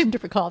really I nice. seem to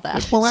recall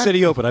that. Well,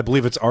 City Open, I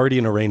believe it's already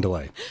in a rain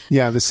delay.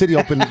 Yeah, the City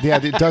Open. Yeah,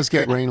 it does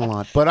get rain a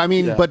lot. But I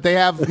mean, but they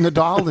have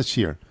Nadal this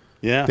year.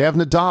 Yeah. They have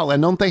Nadal.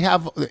 And don't they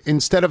have,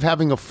 instead of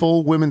having a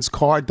full women's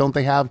card, don't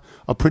they have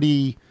a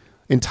pretty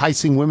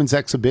enticing women's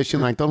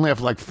exhibition? Like, don't they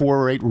have like 4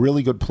 or 8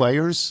 really good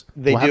players?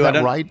 They Have do.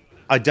 that right?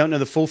 I don't know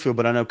the full field,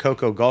 but I know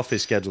Coco Gauff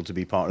is scheduled to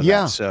be part of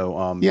Yeah. that.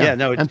 So,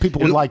 No, and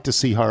people would like to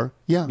see her.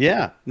 Yeah.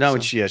 Yeah. No,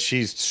 she's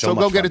so So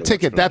much go get fun a to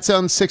ticket. watch. That's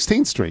on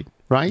 16th Street,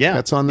 right? Yeah.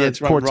 That's on Yeah, the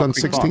it's right courts on Rock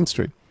Creek 16th Park.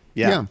 Street.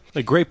 Yeah.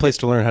 A great place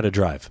to learn how to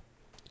drive.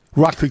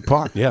 Rock Creek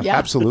Park. Yeah.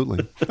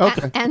 Absolutely.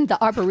 Okay. And the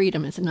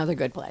Arboretum is another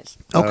good place.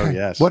 Okay. Oh,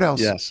 yes. What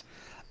else? Yes.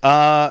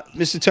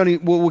 Mr. Tony,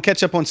 we'll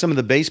catch up on some of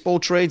the baseball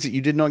trades that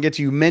you did not get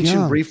to. You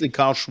mentioned briefly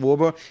Kyle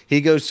Schwarber.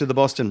 He goes to the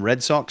Boston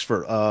Red Sox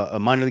for a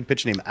minor league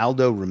pitcher named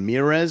Aldo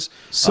Ramirez.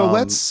 So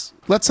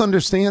let's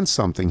understand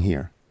something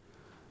here.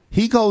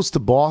 He goes to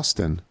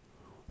Boston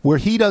where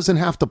he doesn't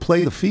have to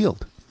play the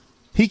field.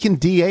 He can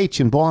DH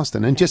in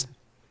Boston and just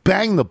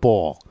bang the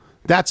ball.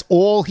 That's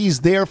all he's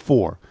there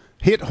for.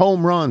 Hit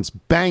home runs,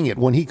 bang it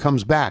when he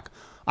comes back.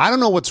 I don't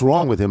know what's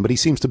wrong with him, but he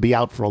seems to be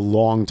out for a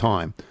long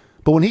time.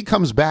 But when he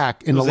comes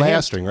back in It the was a last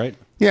hamstring, right?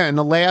 Yeah, in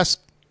the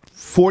last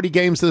 40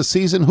 games of the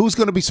season, who's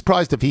going to be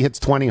surprised if he hits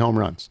 20 home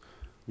runs?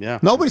 Yeah.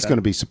 Nobody's going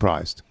to be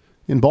surprised.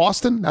 In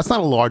Boston, that's not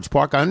a large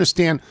park. I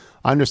understand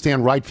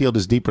right field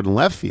is deeper than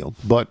left field,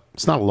 but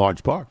it's not a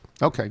large park.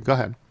 Okay, go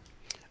ahead.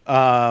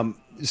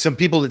 Some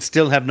people that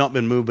still have not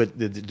been moved, but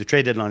the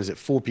trade deadline is at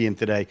 4 p.m.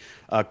 today.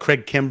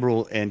 Craig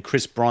Kimbrell and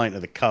Chris Bryant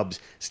of the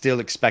Cubs still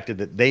expected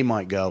that they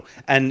might go.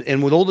 And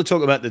with all the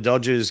talk about the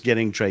Dodgers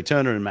getting Trey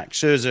Turner and Max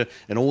Scherzer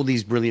and all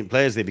these brilliant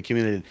players they've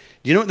accumulated,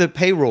 do you know what the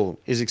payroll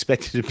is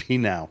expected to be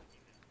now?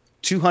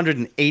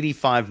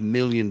 $285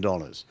 million,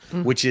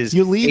 which is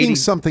You're leaving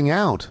something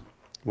out.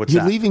 What's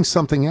You're that? leaving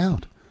something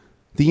out.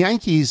 The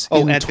Yankees,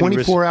 in a Anthony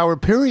Rizzo. 24-hour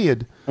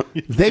period,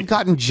 they've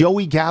gotten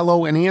Joey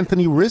Gallo and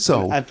Anthony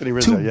Rizzo. Anthony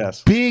Rizzo, two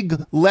yes.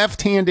 big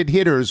left-handed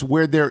hitters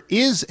where there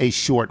is a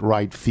short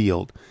right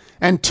field,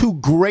 and 2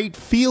 great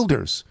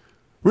fielders.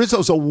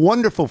 Rizzo's a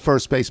wonderful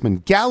first baseman.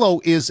 Gallo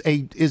is a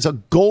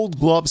Gold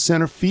Glove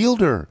center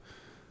fielder.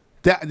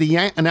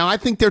 Now, I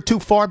think they're too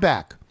far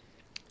back.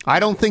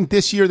 I don't think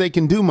this year they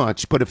can do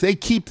much, but if they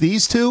keep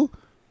these 2,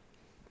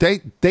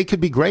 they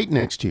could be great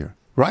next year,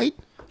 right?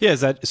 Yeah,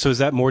 is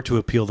that more to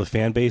appeal the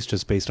fan base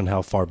just based on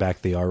how far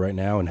back they are right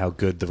now and how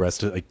good the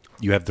rest of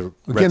you have the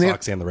Red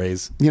Sox and the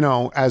Rays? You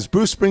know, as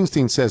Bruce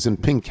Springsteen says in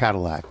Pink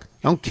Cadillac, I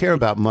don't care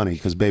about money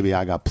because, baby,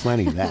 I got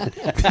plenty of that.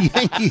 The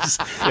Yankees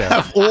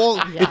have all.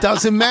 Yeah. It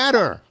doesn't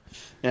matter.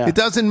 Yeah. It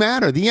doesn't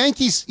matter. The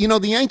Yankees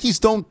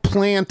don't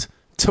plant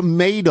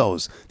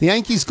tomatoes. The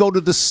Yankees go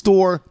to the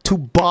store to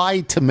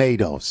buy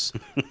tomatoes.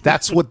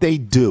 That's what they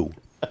do.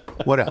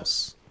 What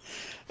else?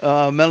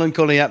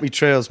 Melancholy Happy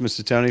Trails,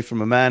 Mr. Tony,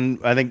 from a man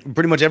I think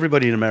pretty much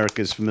everybody in America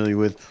is familiar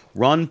with.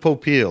 Ron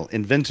Popeil,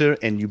 inventor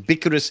and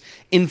ubiquitous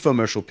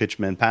infomercial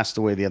pitchman, passed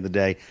away the other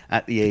day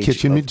at the age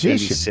Kitchen of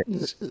magician.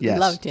 86. Yes.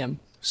 Loved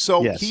him.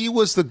 So he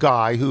was the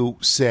guy who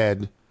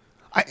said,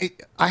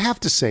 I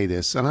have to say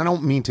this, and I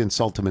don't mean to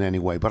insult him in any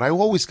way, but I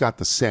always got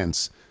the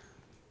sense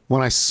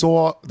when I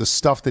saw the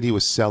stuff that he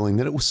was selling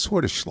that it was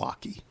sort of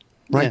schlocky.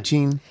 Right,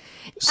 Gene?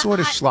 Sort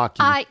of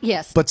schlocky.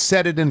 Yes. But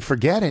set it and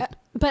forget it.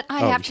 But I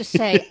have to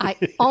say, I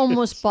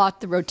almost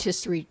bought the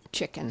rotisserie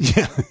chicken.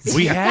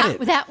 We had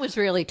it. That was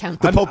really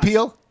tempting. The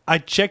Popeil? I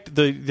checked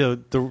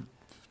the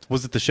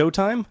was it the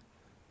Showtime?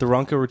 The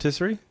Ronco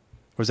rotisserie?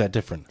 Or is that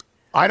different?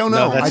 I don't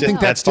know. I think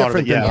that's part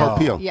of different it, than yeah.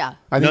 Popeil. Yeah.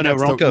 I think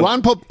Ronco.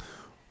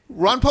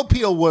 Ron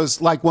Popeil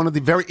was like one of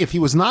the if he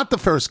was not the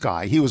first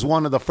guy, he was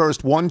one of the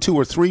first 1, 2,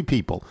 or 3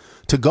 people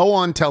to go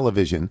on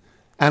television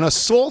and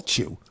assault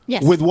you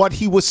with what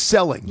he was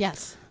selling.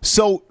 Yes.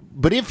 So,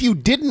 but if you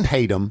didn't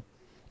hate him,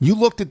 you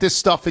looked at this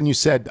stuff and you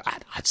said,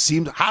 "It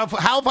seems how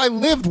have I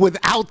lived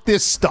without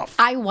this stuff?"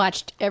 I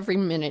watched every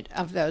minute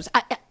of those.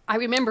 I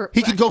remember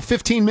he could go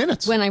 15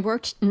 minutes. When I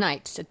worked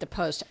nights at the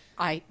Post,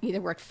 I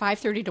either worked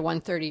 5:30 to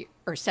 1:30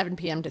 or 7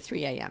 p.m. to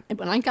 3 a.m. And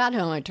when I got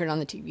home, I turned on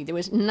the TV. There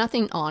was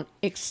nothing on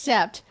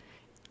except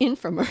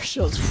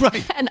infomercials.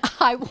 Right. And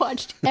I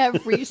watched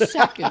every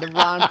second of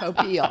Ron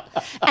Popeil.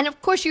 And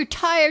of course, you're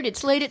tired.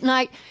 It's late at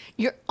night.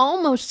 You're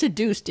almost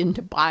seduced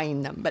into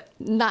buying them, but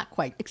not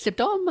quite,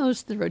 except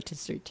almost the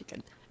rotisserie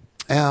chicken.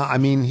 I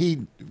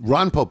mean,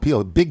 Ron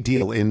Popeil, a big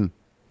deal in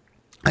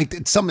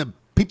some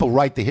people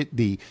write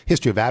the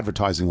history of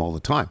advertising all the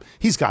time.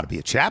 He's got to be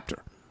a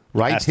chapter,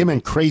 right? Him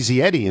and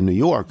Crazy Eddie in New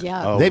York.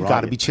 Yeah. They've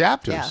got to be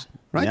chapters, Yeah.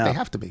 right? Yeah. They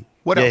have to be.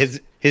 What else?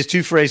 His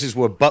 2 phrases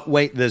were, "But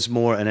wait, there's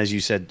more," and as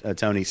you said,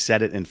 Tony,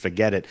 set it and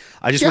forget it.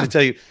 I just want to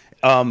tell you.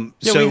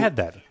 We had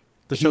that.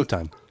 The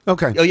Showtime.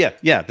 Okay. Oh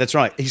yeah, that's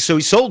right. So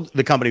he sold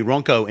the company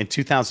Ronco in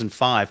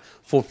 2005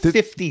 for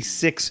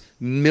 $56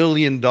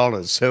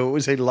 million. So it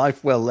was a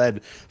life well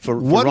led for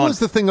What Ron. was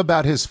the thing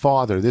about his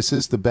father? This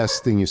is the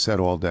best thing you said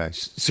all day.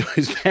 So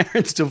his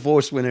parents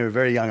divorced when they were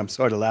very young. I'm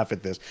sorry to laugh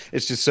at this.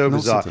 It's just so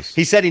bizarre. listen to this.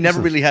 He said he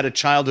never really had a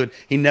childhood.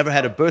 He never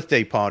had a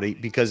birthday party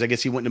because I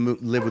guess he went to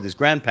live with his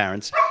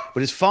grandparents.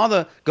 But his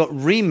father got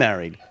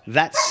remarried.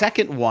 That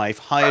second wife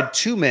hired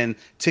 2 men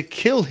to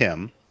kill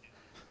him.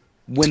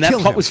 When that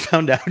part was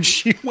found out,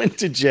 she went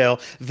to jail.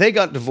 They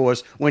got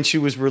divorced. When she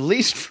was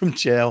released from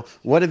jail,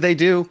 what did they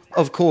do?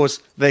 Of course,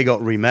 they got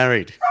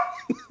remarried.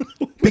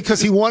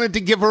 Because he wanted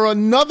to give her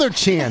another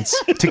chance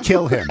to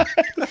kill him.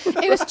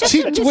 It was just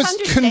She a was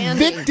misunderstanding.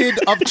 convicted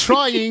of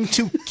trying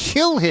to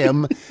kill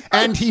him,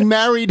 and he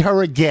married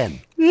her again.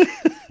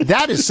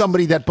 That is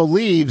somebody that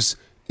believes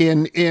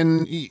in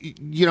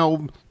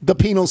the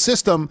penal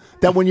system,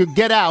 that when you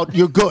get out,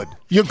 you're good.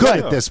 You're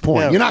good at this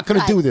point. Yeah. You're not going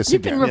to do this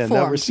You've been again.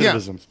 reformed.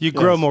 recidivism. You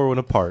grow more when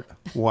apart.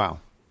 Wow.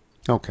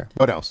 Okay.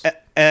 What else?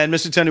 And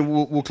Mr. Tony,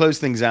 we'll close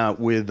things out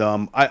with,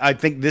 I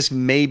think this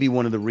may be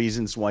one of the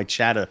reasons why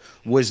Chatter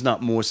was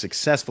not more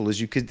successful, is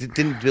it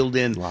didn't build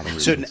in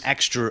certain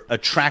extra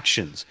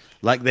attractions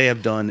like they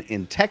have done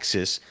in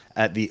Texas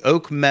at the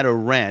Oak Meadow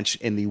Ranch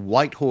in the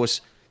White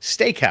Horse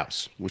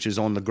Steakhouse, which is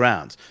on the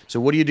grounds. So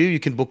what do? You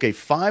can book a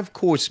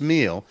 5-course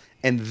meal,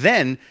 and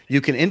then you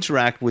can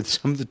interact with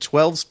some of the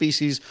 12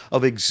 species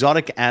of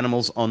exotic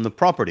animals on the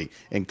property,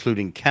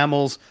 including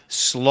camels,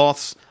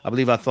 sloths. I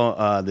believe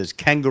there's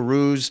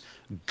kangaroos,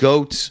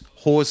 goats,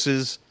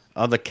 horses,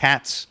 other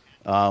cats.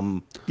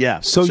 So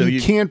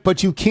you can't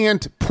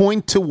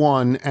point to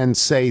one and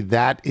say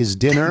that is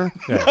dinner.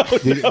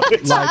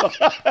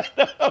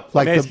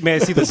 Like May I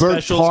see the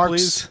Bird specials, Parks,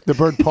 please? the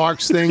Bird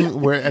Parks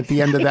thing, where at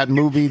the end of that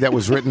movie that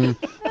was written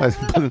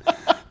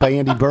by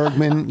Andy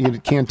Bergman, you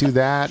can't do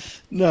that.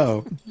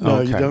 No,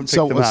 Okay. you don't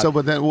pick them out.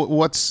 But then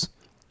what's?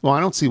 Well, I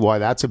don't see why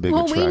that's a big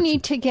attraction. We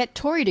need to get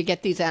Tori to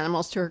get these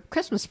animals to her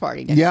Christmas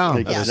party. Yeah.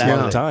 Exactly.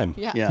 All the time.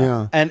 Yeah.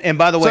 Yeah. And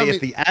by the way, So,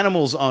 if the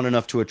animals aren't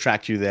enough to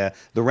attract you there,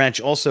 the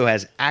ranch also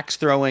has axe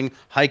throwing,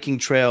 hiking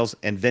trails,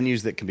 and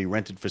venues that can be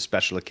rented for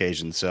special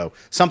occasions. So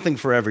something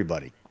for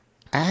everybody.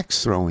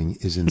 Axe throwing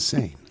is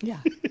insane. Yeah.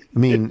 I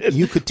mean,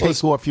 you could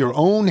take off your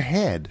own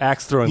head.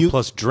 Axe throwing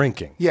plus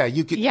drinking. Yeah,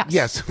 you could. Yes.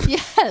 Yes.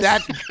 Yes.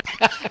 That.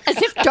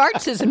 As if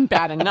darts isn't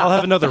bad enough. I'll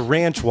have another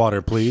ranch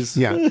water, please.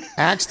 Yeah.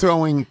 Axe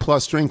throwing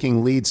plus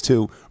drinking leads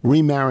to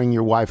remarrying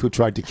your wife who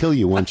tried to kill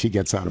you when she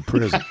gets out of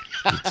prison.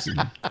 It's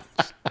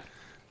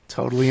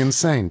totally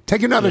insane.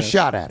 Take another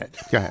shot at it.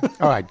 Go ahead.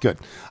 All right, good.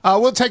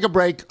 We'll take a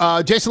break.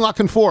 Jason La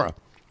Canfora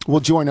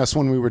will join us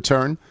when we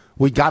return.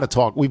 We got to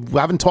talk. We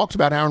haven't talked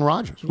about Aaron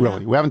Rodgers,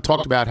 really. We haven't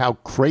talked about how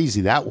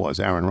crazy that was,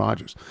 Aaron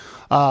Rodgers.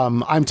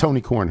 I'm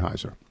Tony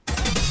Kornheiser.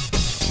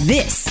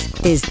 This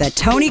is the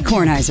Tony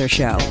Kornheiser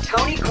Show.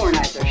 Tony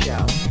Kornheiser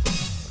Show.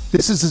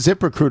 This is a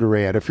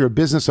ZipRecruiter ad. If you're a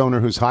business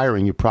owner who's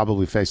hiring, you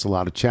probably face a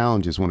lot of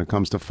challenges when it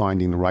comes to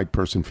finding the right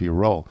person for your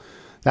role.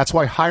 That's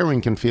why hiring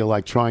can feel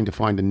like trying to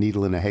find a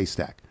needle in a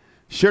haystack.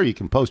 Sure, you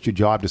can post your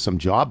job to some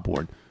job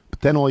board,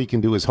 but then all you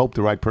can do is hope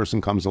the right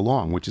person comes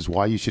along, which is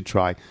why you should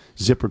try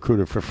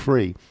ZipRecruiter for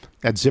free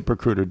at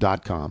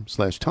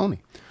ZipRecruiter.com/Tony.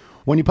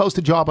 When you post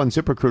a job on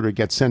ZipRecruiter, it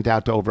gets sent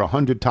out to over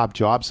 100 top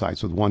job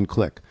sites with one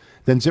click.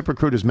 Then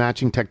ZipRecruiter's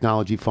matching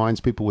technology finds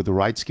people with the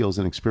right skills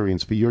and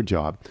experience for your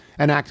job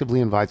and actively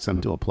invites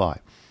them to apply.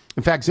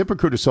 In fact,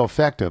 ZipRecruiter is so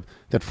effective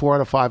that 4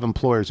 out of 5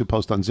 employers who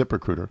post on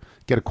ZipRecruiter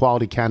get a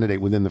quality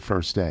candidate within the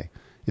first day.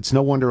 It's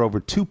no wonder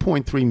over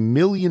 2.3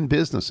 million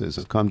businesses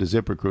have come to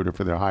ZipRecruiter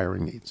for their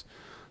hiring needs.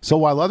 So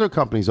while other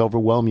companies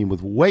overwhelm you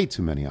with way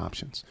too many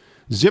options,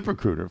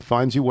 ZipRecruiter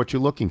finds you what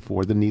you're looking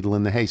for, the needle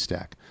in the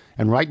haystack.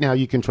 And right now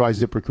you can try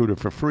ZipRecruiter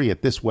for free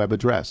at this web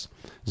address,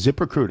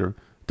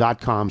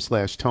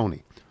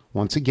 ZipRecruiter.com/Tony.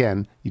 Once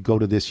again, you go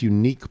to this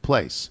unique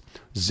place,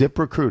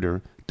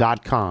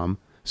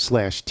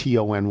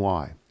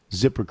 ZipRecruiter.com/TONY.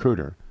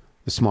 ZipRecruiter,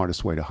 the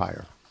smartest way to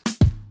hire.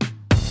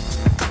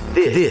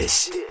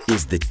 This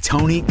is the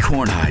Tony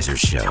Kornheiser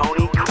Show.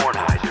 Tony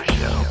Kornheiser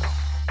Show.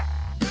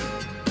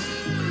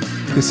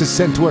 This is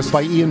sent to us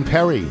by Ian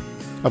Perry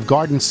of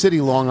Garden City,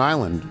 Long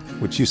Island,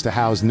 which used to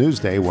house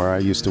Newsday, where I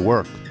used to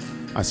work.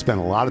 I spent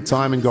a lot of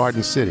time in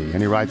Garden City.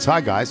 And he writes, "Hi,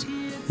 guys.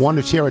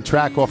 Wanted to share a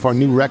track off our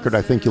new record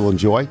I think you'll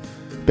enjoy,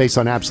 based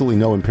on absolutely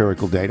no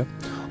empirical data.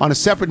 On a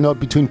separate note,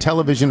 between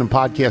television and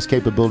podcast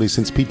capabilities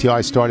since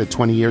PTI started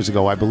 20 years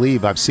ago, I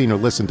believe I've seen or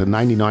listened to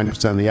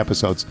 99% of the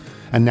episodes,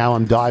 and now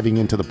I'm diving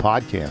into the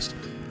podcast.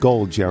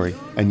 Gold, Jerry.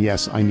 And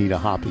yes, I need a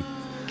hobby.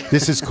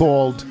 This is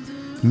called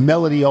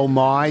Melody Oh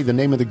My. The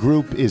name of the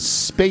group is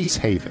Space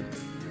Haven.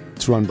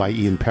 It's run by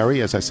Ian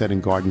Perry, as I said, in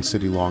Garden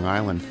City, Long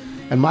Island.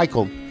 And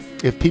Michael,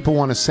 if people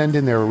want to send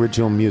in their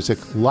original music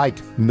like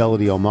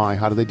Melody Oh My,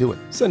 how do they do it?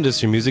 Send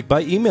us your music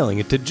by emailing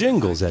it to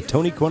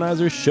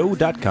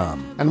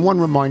jingles@TonyKornheiserShow.com. And one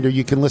reminder,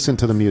 you can listen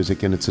to the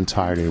music in its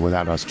entirety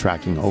without us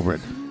tracking over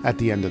it at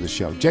the end of the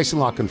show. Jason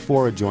La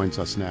Canfora joins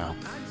us now.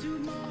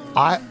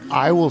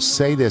 I will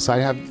say this,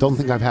 don't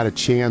think I've had a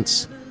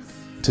chance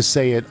to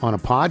say it on a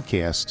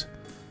podcast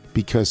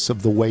because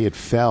of the way it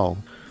fell.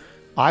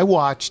 I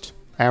watched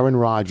Aaron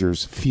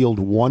Rodgers field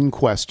one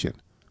question,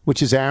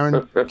 which is,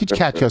 Aaron, could you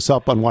catch us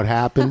up on what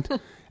happened?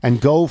 And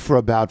go for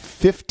about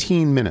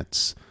 15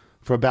 minutes.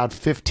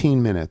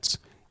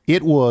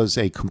 It was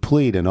a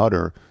complete and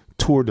utter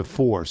tour de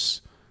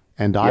force.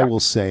 And I will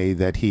say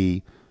that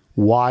he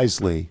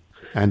wisely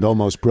and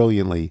almost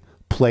brilliantly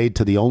played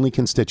to the only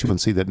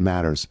constituency that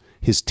matters,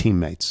 his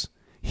teammates,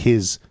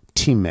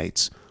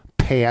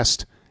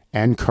 past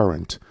and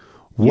current.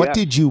 What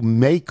did you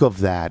make of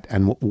that,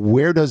 and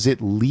where does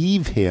it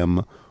leave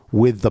him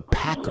with the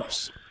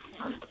Packers?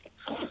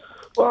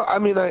 Well, I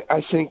mean,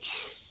 I think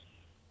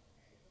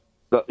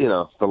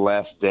the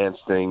last dance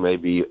thing may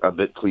be a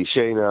bit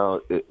cliche now.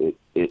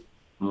 It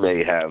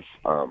may have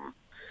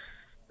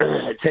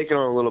taken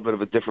on a little bit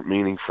of a different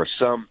meaning for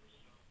some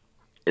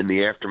in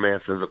the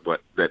aftermath of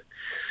that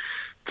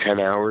 10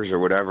 hours or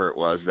whatever it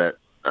was that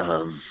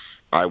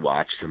I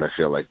watched, and I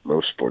feel like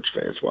most sports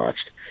fans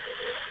watched.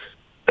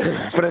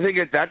 But I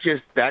think that's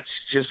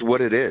just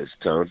what it is,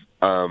 Tone.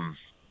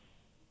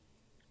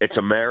 It's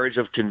a marriage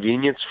of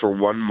convenience for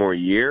one more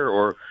year,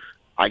 or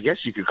I guess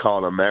you could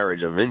call it a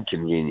marriage of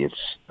inconvenience,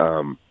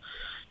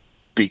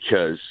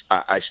 because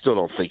I still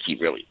don't think he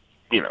really,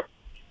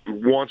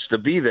 wants to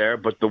be there.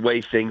 But the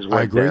way things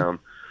went down,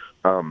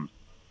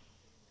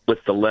 with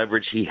the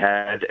leverage he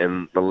had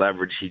and the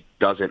leverage he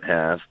doesn't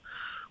have,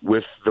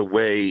 with the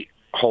way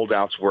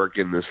holdouts work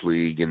in this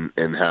league,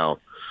 and how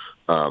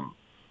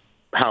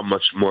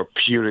much more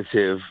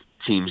punitive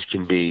teams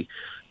can be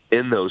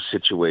in those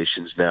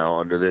situations now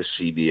under this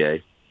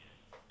CBA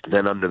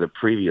than under the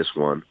previous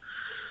one.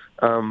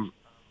 I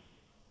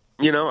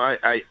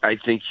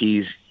think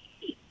he's,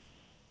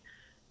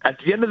 at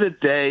the end of the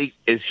day,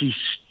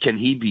 can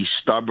he be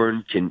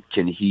stubborn?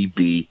 Can he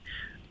be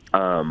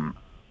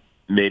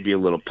maybe a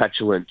little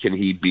petulant? Can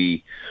he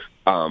be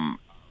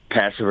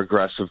passive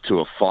aggressive to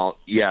a fault?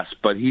 Yes,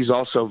 but he's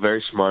also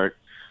very smart.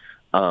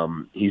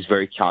 He's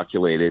very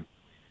calculated.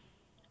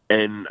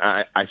 And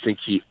I think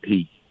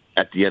he,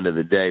 at the end of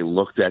the day,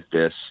 looked at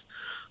the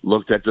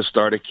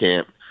start of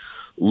camp,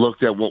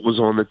 looked at what was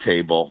on the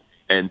table,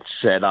 and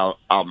said,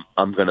 I'm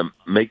going to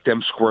make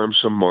them squirm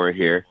some more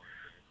here.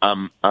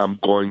 I'm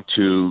going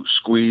to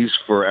squeeze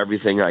for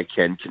everything I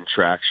can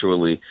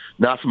contractually,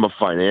 not from a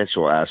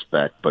financial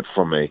aspect, but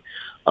from a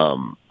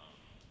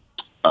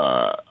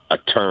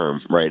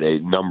term, right? A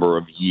number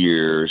of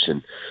years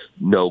and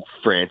no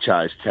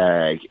franchise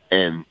tag,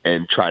 and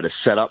try to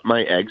set up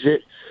my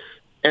exit.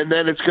 And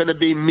then it's going to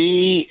be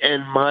me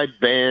and my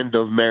band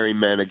of merry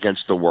men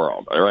against the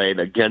world, all right?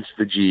 Against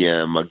the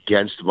GM,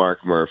 against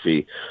Mark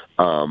Murphy,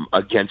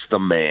 against the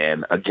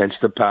man, against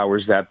the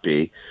powers that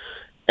be,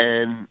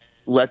 and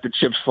let the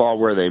chips fall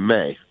where they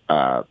may.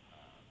 But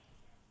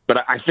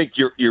I think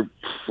you're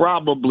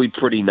probably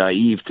pretty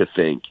naive to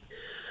think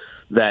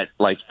that,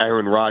 like,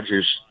 Aaron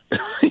Rodgers,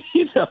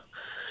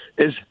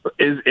 is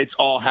it's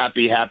all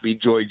happy,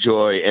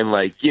 joy, and,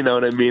 like, you know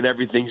what I mean?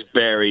 Everything's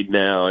buried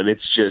now, and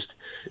it's just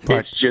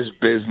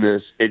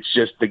business. It's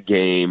just the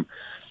game.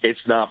 It's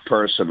not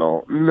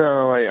personal.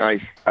 No,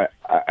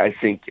 I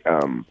think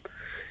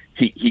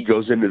he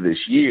goes into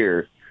this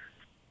year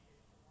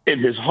in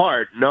his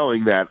heart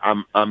knowing that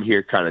I'm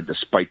here kind of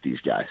despite these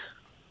guys.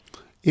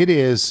 It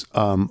is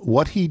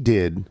what he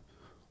did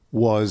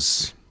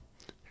was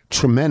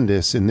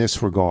tremendous in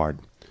this regard.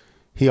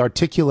 He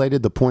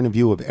articulated the point of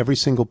view of every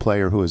single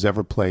player who has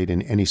ever played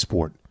in any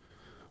sport.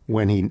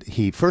 When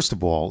he first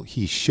of all,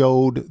 he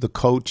showed the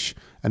coach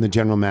and the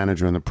general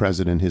manager and the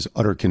president his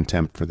utter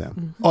contempt for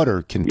them. Mm-hmm.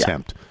 Utter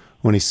contempt. Yeah.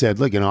 When he said,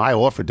 look, I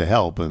offered to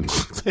help, and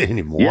they didn't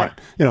even want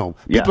it.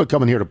 People are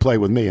coming here to play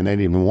with me, and they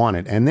didn't even want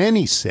it. And then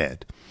he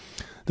said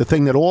the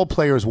thing that all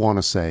players want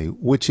to say,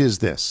 which is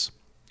this,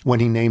 when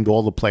he named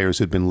all the players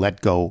who'd been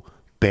let go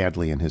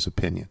badly, in his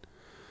opinion.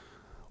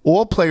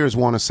 All players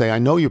want to say, I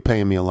know you're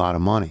paying me a lot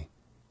of money,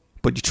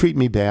 but you treat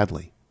me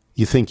badly.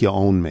 You think you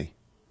own me.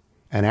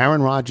 And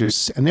Aaron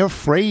Rodgers, and they're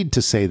afraid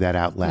to say that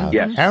out loud.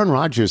 Yes. Aaron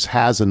Rodgers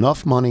has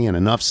enough money and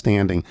enough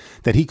standing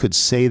that he could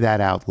say that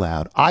out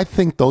loud. I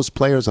think those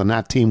players on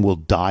that team will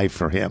die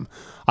for him.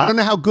 I don't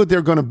know how good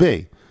they're going to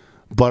be,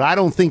 but I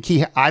don't think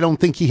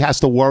he has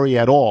to worry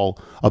at all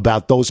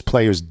about those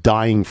players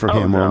dying for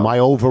him. No. Or am I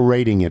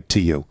overrating it to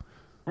you?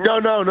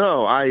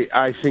 No.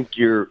 I think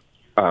you're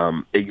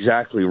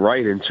exactly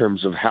right in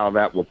terms of how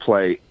that will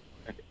play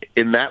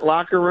in that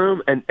locker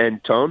room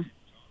and Tone.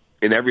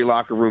 In every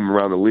locker room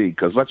around the league,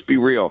 because let's be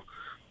real,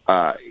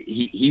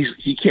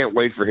 he can't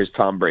wait for his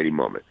Tom Brady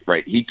moment,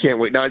 right? He can't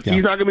wait. Now,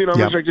 he's not going to be an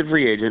unrestricted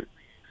free agent.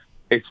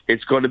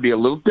 It's going to be a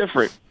little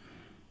different.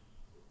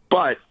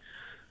 But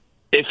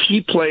if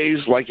he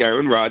plays like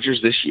Aaron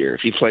Rodgers this year,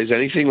 if he plays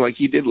anything like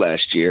he did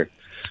last year,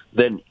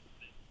 then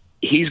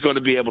he's going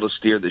to be able to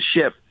steer the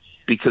ship,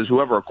 because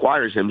whoever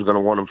acquires him is going to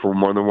want him for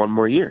more than one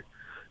more year.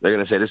 They're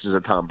going to say, this is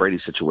a Tom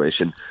Brady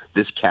situation.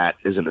 This cat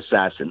is an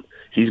assassin.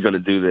 He's going to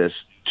do this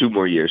 2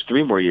 more years,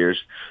 3 more years,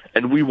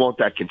 and we want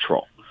that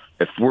control.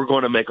 If we're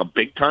going to make a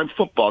big-time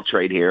football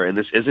trade here, and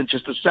this isn't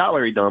just a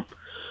salary dump,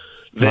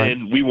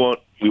 then we want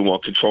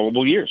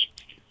controllable years.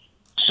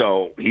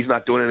 So he's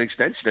not doing an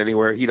extension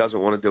anywhere. He doesn't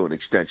want to do an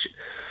extension.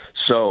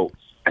 So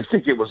I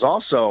think it was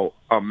also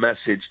a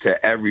message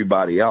to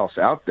everybody else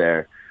out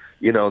there,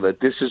 that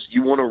this is,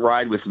 you want to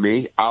ride with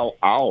me? I'll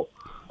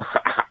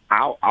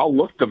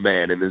look the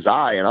man in his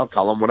eye and I'll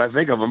tell him what I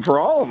think of him for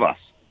all of us.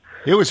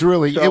 It was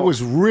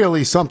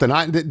really something.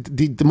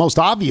 The most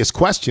obvious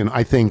question,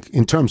 I think,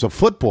 in terms of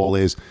football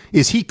is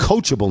he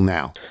coachable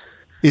now?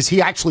 Is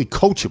he actually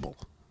coachable?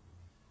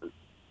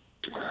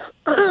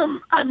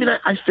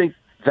 I think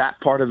that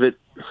part of it,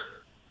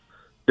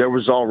 there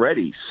was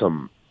already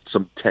some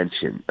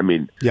tension.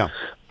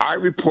 I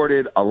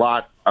reported a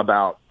lot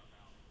about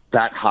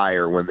that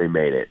hire when they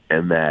made it,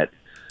 and that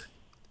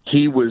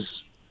he was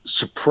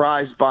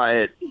surprised by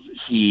it.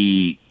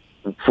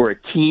 For a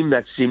team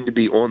that seemed to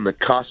be on the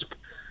cusp,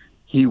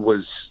 he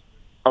was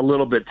a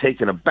little bit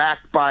taken aback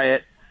by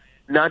it.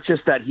 Not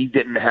just that he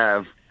didn't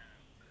have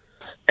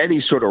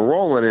any sort of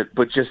role in it,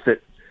 but just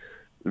that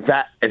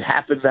it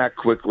happened that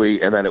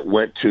quickly, and that it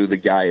went to the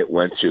guy it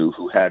went to,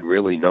 who had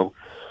really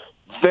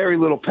very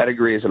little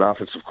pedigree as an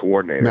offensive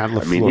coordinator. Matt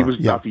LaFleur, he was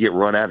about to get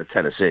run out of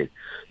Tennessee.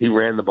 He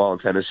ran the ball in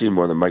Tennessee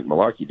more than Mike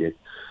Mularkey did.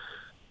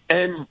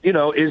 And,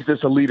 is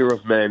this a leader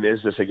of men?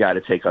 Is this a guy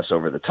to take us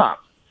over the top?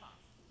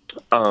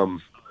 So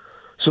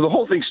the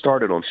whole thing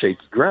started on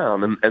shaky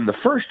ground, and the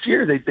first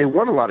year they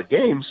won a lot of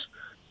games,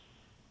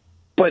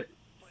 but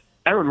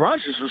Aaron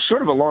Rodgers was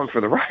sort of along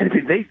for the ride.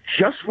 They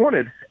just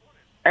wanted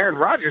Aaron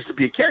Rodgers to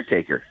be a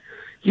caretaker.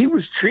 He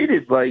was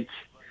treated like,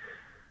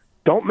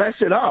 don't mess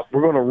it up.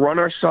 We're going to run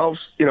ourselves,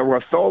 we're going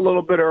to throw a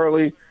little bit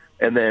early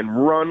and then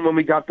run when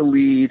we got the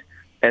lead,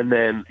 and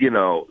then,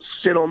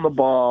 sit on the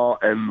ball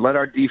and let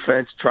our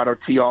defense try to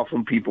tee off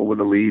on people with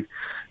the lead,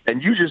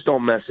 and you just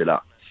don't mess it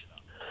up.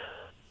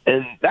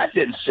 And that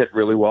didn't sit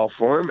really well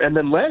for him. And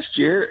then last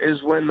year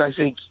is when I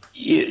think,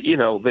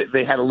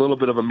 they had a little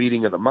bit of a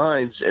meeting of the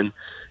minds, and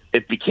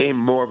it became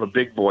more of a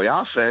big boy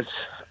offense.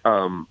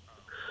 So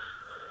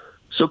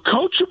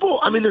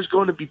coachable, there's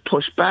going to be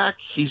pushback.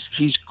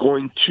 He's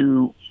going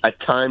to, at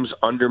times,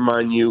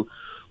 undermine you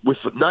with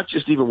not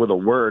just even with a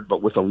word,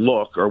 but with a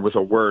look or with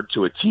a word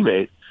to a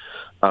teammate,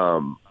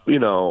 or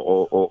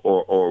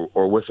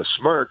with a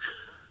smirk.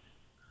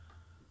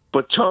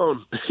 But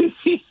Tone,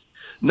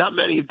 not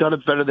many have done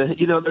it better than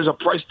there's a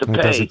price to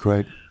pay. Does it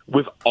great.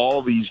 With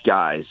all these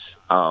guys,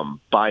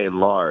 by and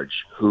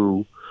large,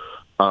 who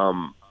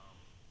are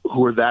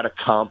that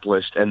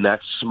accomplished and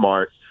that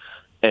smart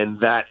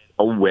and that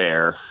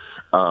aware,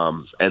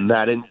 and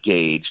that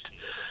engaged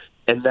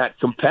and that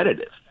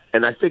competitive.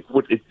 And I think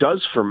what it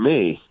does for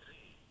me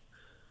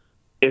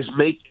is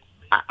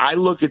I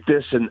look at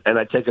this and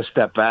I take a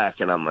step back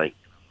and I'm like,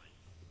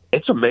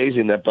 it's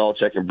amazing that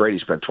Belichick and Brady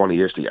spent 20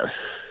 years together.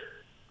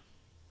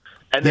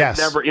 And yes.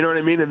 Never, you know what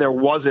I mean? And there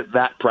wasn't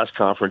that press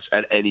conference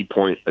at any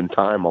point in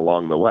time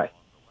along the way.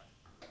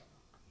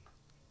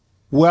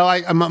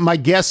 Well, my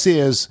guess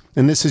is,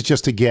 and this is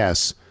just a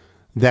guess,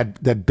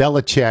 that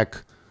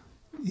Belichick,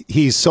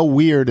 he's so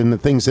weird in the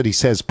things that he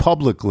says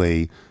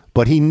publicly,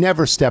 but he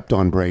never stepped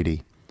on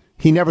Brady.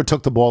 He never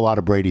took the ball out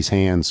of Brady's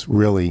hands,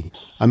 really.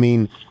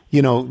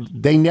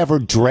 They never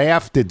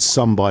drafted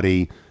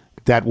somebody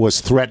that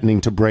was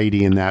threatening to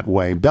Brady in that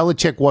way.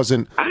 Belichick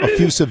wasn't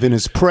effusive in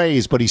his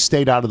praise, but he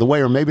stayed out of the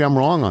way, or maybe I'm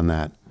wrong on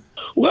that.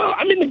 Well,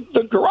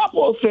 the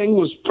Garoppolo thing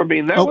was, that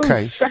was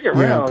the second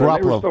round. Garoppolo.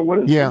 And they were still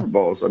winning Super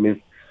Bowls.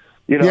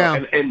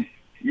 And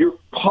you're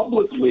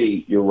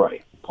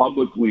right.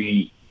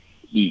 Publicly,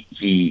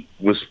 he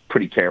was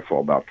pretty careful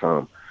about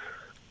Tom.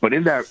 But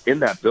in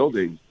that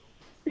building,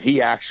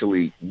 he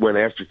actually went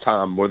after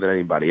Tom more than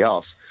anybody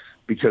else,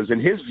 because in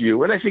his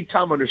view, and I think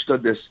Tom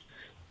understood this,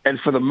 and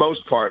for the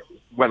most part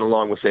went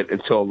along with it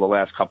until the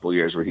last couple of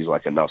years where he's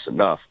like, enough's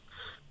enough.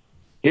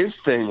 His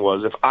thing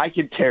was, if I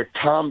could tear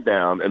Tom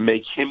down and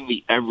make him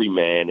the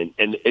everyman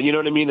and you know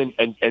what I mean,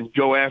 and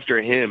go after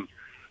him,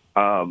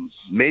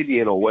 maybe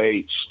in a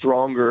way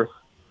stronger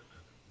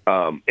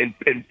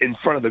in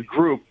front of the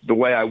group the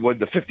way I would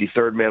the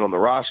 53rd man on the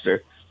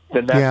roster,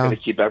 then that's going to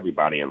keep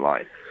everybody in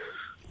line.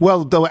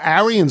 Well, the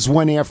Arians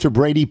went after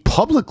Brady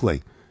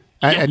publicly.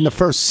 In the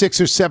first 6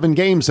 or 7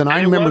 games, and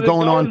I remember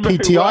going on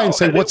PTI and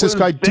saying, "What's this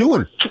guy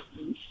doing?"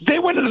 They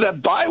went into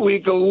that bye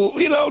week,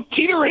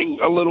 teetering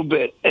a little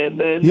bit, and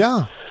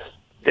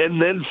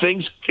then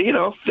things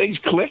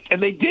clicked,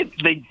 and they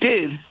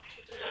did.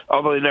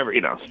 Although they never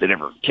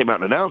came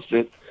out and announced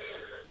it.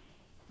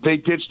 They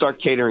did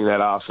start catering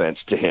that offense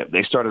to him.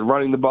 They started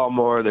running the ball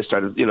more. They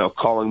started,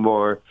 calling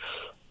more,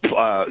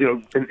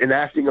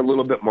 enacting a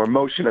little bit more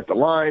motion at the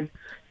line.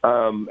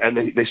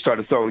 And they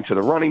started throwing to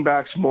the running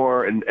backs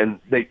more, and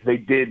they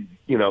did,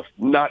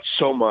 not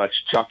so much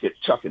chuck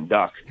and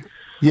duck.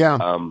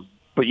 Yeah.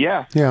 But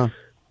yeah. Yeah.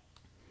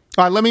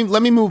 All right,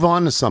 let me move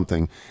on to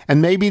something.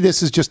 And maybe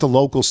this is just a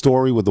local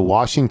story with the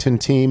Washington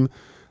team,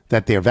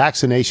 that their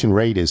vaccination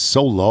rate is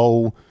so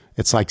low.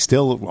 It's like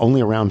still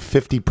only around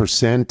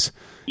 50%.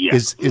 Yeah.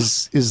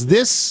 Is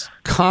this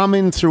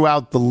common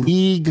throughout the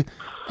league?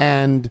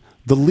 And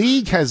The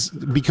league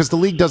because the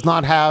league does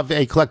not have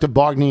a collective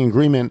bargaining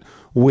agreement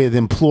with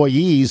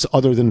employees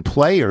other than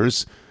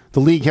players. The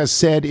league has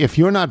said, if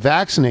you're not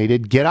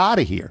vaccinated, get out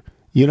of here.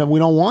 We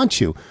don't want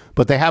you.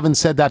 But they haven't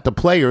said that to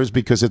players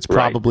because it's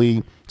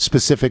probably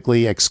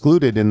specifically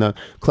excluded in the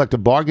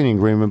collective bargaining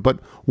agreement. But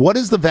what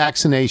is the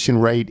vaccination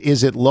rate?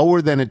 Is it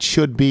lower than it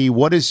should be?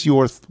 What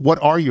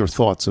are your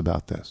thoughts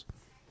about this?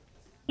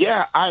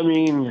 Yeah, I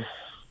mean,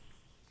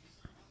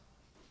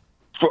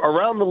 for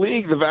around the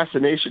league, the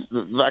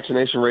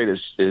vaccination rate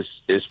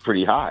is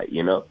pretty high.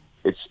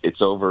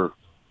 It's over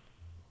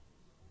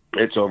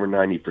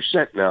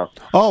 90% now.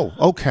 Oh,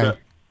 okay.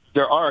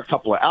 There are a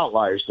couple of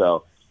outliers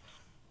though.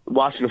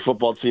 Washington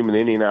football team and the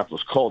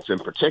Indianapolis Colts in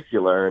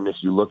particular, and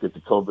if you look at the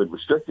COVID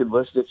restricted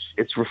list,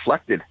 it's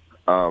reflected.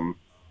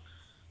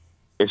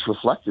 It's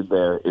reflected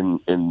there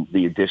in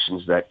the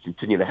additions that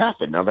continue to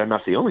happen. Now, they're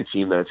not the only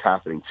team that it's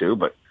happening to,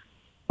 but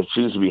it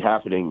seems to be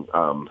happening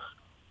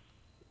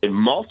in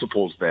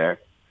multiples there,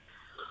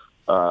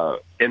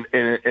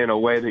 in a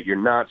way that you're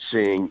not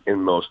seeing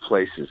in most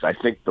places. I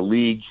think the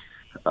league,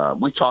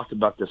 we talked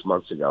about this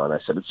months ago, and I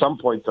said at some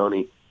point,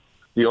 Tony,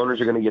 the owners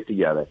are going to get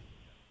together.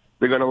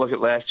 They're going to look at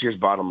last year's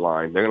bottom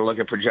line. They're going to look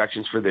at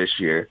projections for this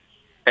year,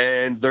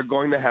 and they're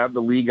going to have the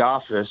league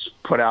office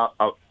put out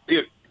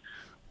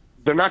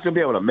they're not going to be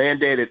able to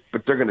mandate it,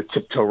 but they're going to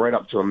tiptoe right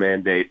up to a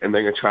mandate, and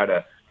they're going to try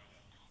to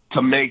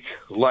make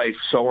life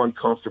so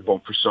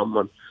uncomfortable for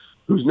someone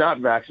who's not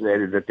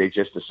vaccinated that they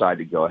just decide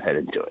to go ahead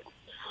and do it.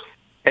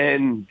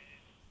 And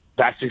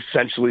that's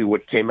essentially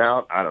what came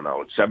out, I don't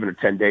know, 7 or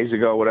 10 days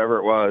ago, whatever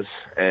it was,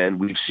 and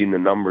we've seen the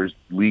numbers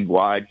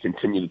league-wide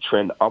continue to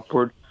trend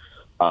upward.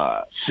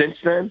 Since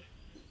then,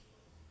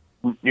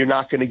 you're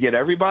not going to get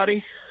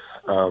everybody.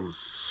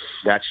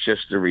 That's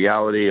just the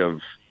reality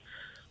of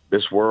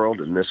this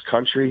world and this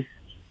country.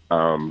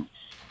 But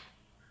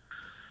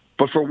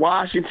for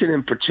Washington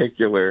in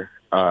particular,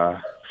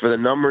 for the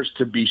numbers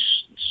to be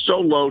so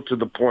low to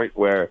the point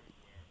where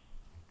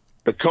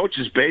the coach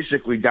is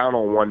basically down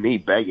on one knee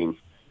begging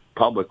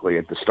publicly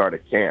at the start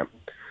of camp.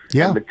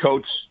 Yeah. And the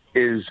coach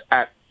is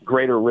at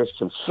greater risk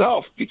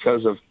himself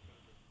because of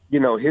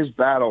his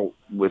battle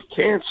with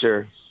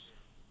cancer.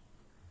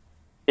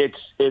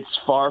 It's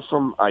far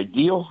from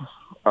ideal.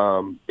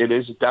 It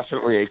is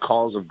definitely a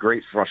cause of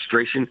great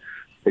frustration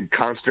and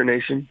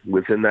consternation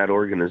within that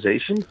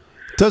organization.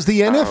 Does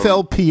the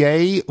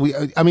NFLPA,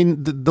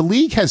 the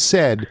league has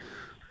said,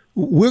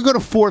 we're going to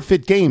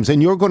forfeit games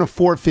and you're going to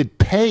forfeit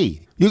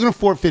pay. You're going to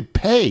forfeit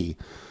pay.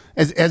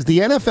 Has the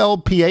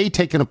NFLPA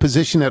taken a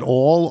position at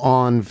all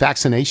on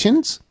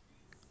vaccinations?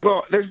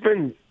 Well, there's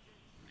been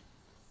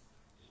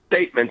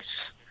statements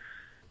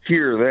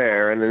here or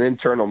there and an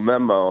internal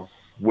memo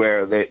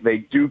where they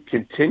do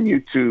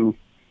continue to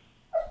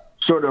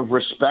sort of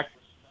respect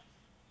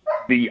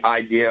the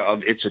idea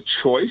of it's a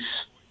choice,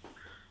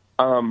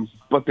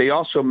 but they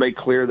also make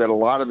clear that a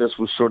lot of this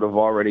was sort of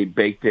already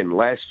baked in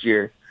last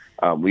year.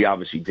 We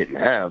obviously didn't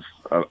have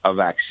a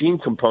vaccine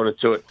component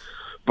to it,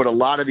 but a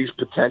lot of these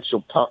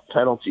potential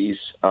penalties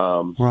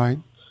were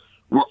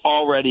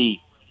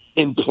already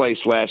in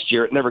place last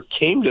year. It never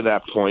came to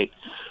that point.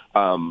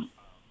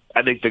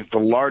 I think the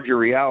larger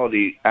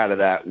reality out of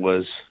that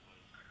was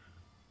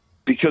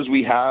because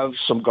we have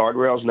some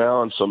guardrails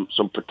now and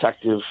some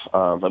protective,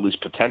 at least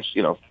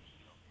potential,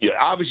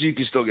 obviously you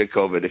can still get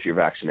COVID if you're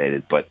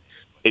vaccinated, but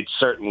it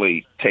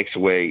certainly takes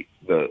away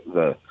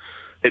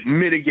it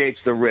mitigates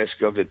the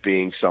risk of it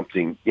being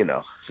something,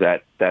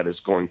 that is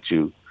going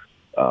to,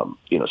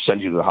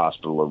 send you to the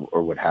hospital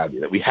or what have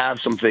you. That we have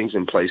some things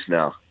in place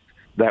now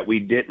that we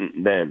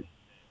didn't then.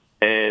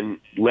 And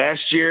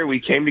last year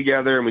we came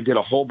together and we did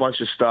a whole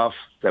bunch of stuff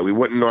that we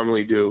wouldn't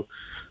normally do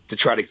to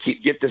try to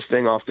get this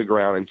thing off the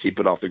ground and keep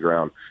it off the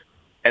ground.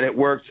 And it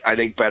worked, I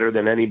think, better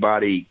than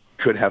anybody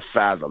could have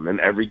fathomed. And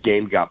every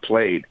game got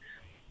played.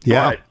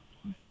 Yeah. But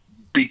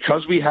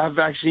because we have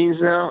vaccines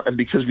now and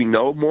because we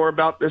know more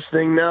about this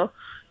thing now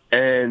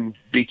and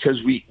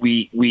because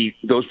we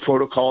those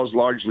protocols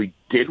largely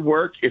did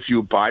work if you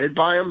abided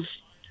by them,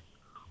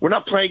 we're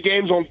not playing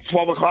games on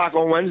 12 o'clock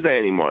on Wednesday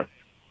anymore.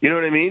 You know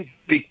what I mean?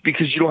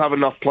 Because you don't have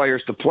enough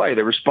players to play.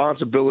 The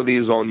responsibility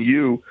is on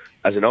you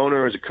as an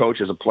owner, as a coach,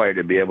 as a player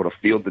to be able to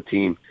field the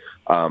team.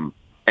 And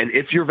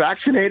if you're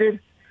vaccinated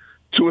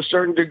to a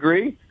certain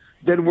degree,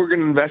 then we're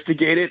going to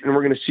investigate it and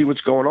we're going to see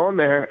what's going on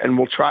there and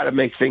we'll try to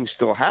make things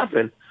still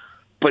happen.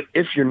 But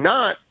if you're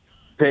not,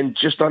 then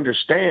just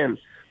understand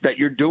that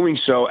you're doing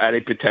so at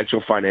a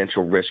potential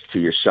financial risk to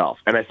yourself.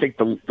 And I think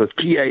the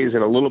PA is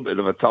in a little bit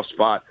of a tough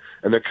spot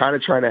and they're kind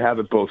of trying to have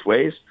it both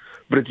ways.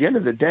 But at the end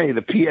of the day,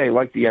 the PA,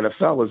 like the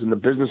NFL, is in the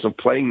business of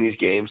playing these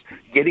games,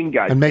 getting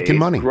guys and making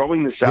money,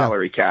 growing the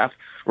salary cap,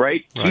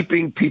 right?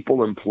 Keeping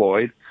people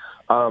employed,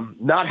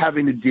 not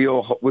having to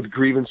deal with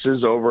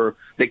grievances over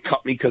they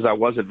cut me because I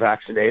wasn't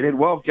vaccinated.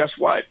 Well, guess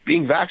what?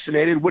 Being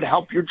vaccinated would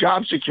help your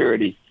job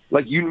security.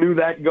 Like you knew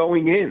that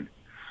going in.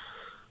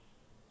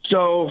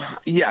 So,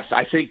 yes,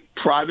 I think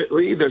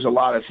privately there's a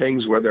lot of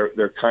things where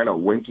they're kind of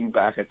winking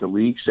back at the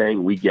league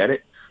saying we get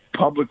it.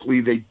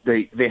 publicly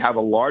they have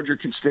a larger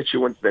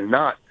constituency than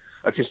not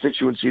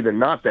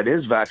that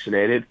is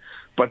vaccinated,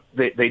 but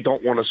they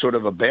don't want to sort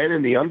of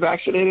abandon the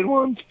unvaccinated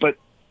ones, but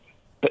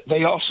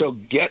they also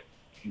get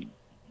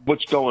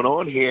what's going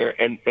on here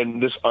and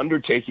this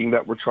undertaking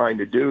that we're trying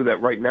to do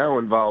that right now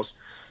involves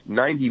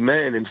 90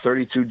 men in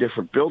 32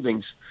 different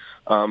buildings,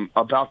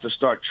 about to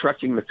start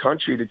trekking the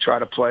country to try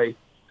to play,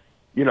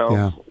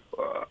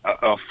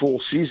 a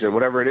full season,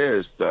 whatever it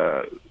is,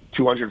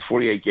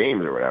 248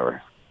 games or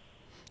whatever.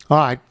 All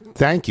right,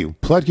 thank you.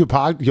 Plug your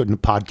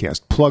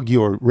podcast. Plug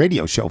your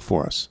radio show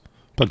for us.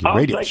 Plug your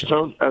radio show.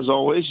 So, as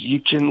always, you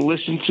can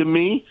listen to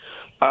me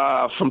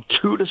from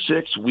 2 to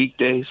 6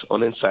 weekdays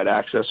on Inside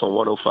Access on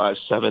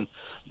 105.7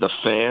 The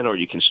Fan, or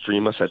you can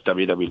stream us at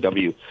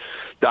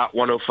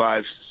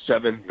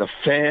www.1057 The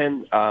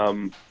Fan.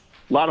 A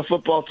lot of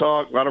football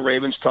talk, a lot of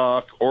Ravens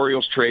talk.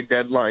 Orioles trade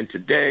deadline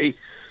today.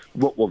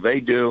 What will they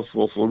do?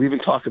 We'll even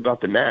talk about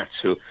the Nats,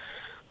 who,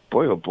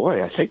 boy, oh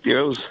boy, I think the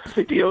O's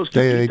can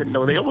beat them.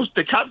 No, they're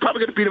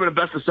probably going to beat them in a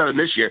best of 7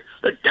 this year.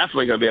 They're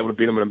definitely going to be able to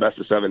beat them in a best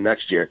of 7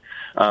 next year.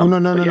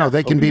 No.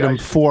 They can beat them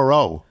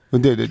 4-0.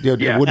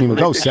 They wouldn't even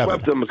go 7. They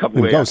swept them a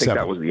couple ways. I think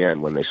that was the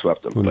end when they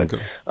swept them.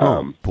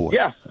 Boy.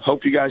 Yeah,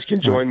 hope you guys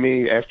can join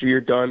me after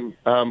you're done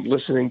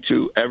listening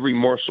to every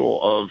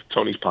morsel of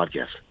Tony's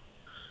podcast.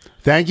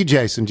 Thank you,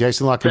 Jason.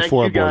 Jason Lock and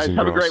 4 boys and girls.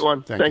 Have a great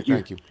one. Thank you.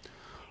 Thank you.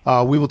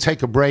 We will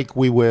take a break.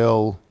 We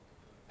will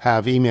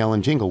have email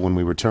and jingle when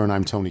we return.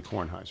 I'm Tony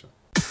Kornheiser.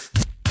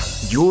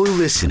 You're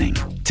listening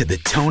to The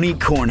Tony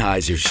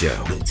Kornheiser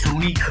Show. The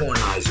Tony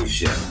Kornheiser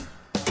Show.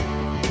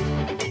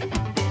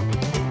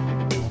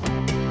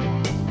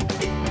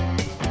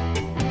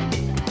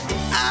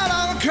 Out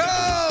on the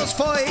course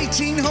for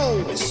 18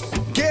 holes.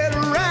 Get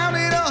around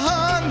it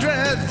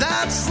 100,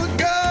 that's the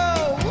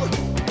goal.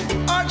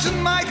 Arch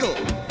and Michael,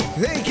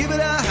 they give it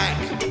a hack.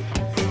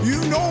 You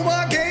know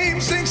my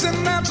game stinks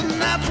and that's a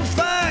natural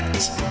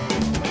fact.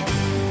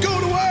 Go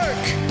to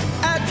work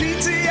at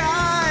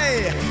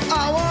PTI.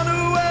 I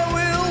wonder where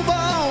Will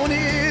Bone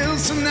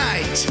is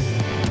tonight.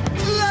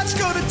 Let's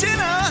go to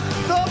dinner,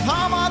 the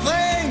Palm, I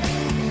think.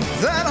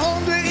 That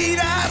home to eat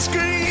ice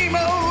cream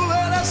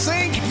over the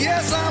sink.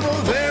 Yes, I'm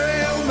a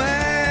very old man.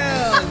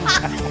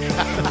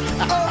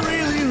 A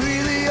really,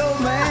 really old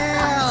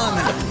man.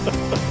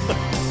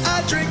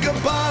 I drink a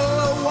bottle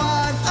of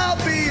wine. I'll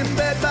be in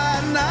bed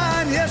by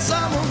 9. Yes,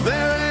 I'm a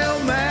very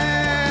old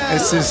man.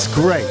 This is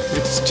great.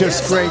 It's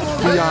just great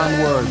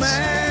beyond words.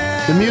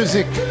 The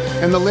music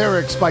and the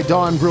lyrics by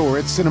Don Brewer.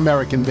 It's an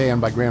American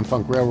band by Grand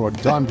Funk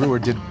Railroad. Don Brewer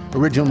did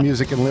original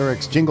music and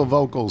lyrics, jingle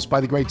vocals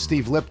by the great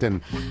Steve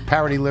Lipton,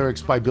 parody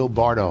lyrics by Bill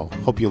Bardo.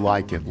 Hope you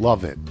like it.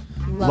 Love it.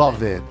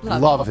 Love it.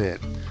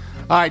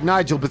 All right,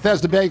 Nigel,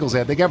 Bethesda Bagels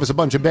ad. They gave us a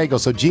bunch of bagels,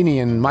 so Jeannie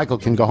and Michael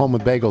can go home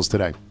with bagels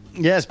today.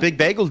 Yes, Big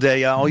Bagel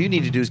Day. All you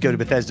need to do is go to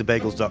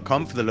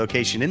BethesdaBagels.com for the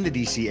location in the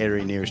D.C.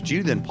 area nearest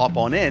you, then pop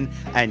on in,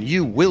 and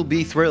you will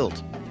be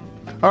thrilled.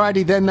 All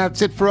righty, then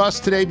that's it for us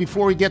today.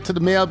 Before we get to the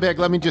mailbag,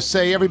 let me just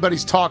say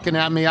everybody's talking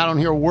at me. I don't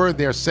hear a word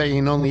they're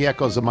saying, only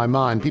echoes of my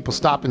mind. People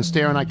stop and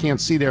stare, and I can't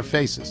see their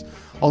faces,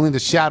 only the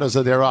shadows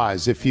of their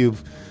eyes. If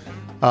you've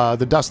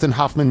the Dustin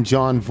Hoffman,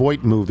 John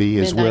Voight movie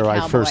is Midnight where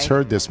Cowboy. I first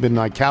heard this,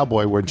 Midnight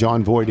Cowboy, where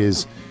John Voight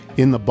is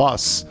in the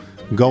bus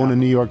going to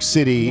New York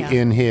City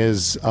in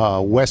his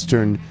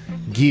Western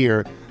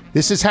gear.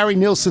 This is Harry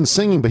Nilsson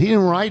singing, but he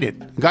didn't write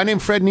it. A guy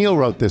named Fred Neil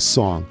wrote this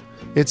song.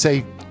 It's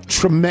a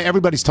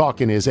everybody's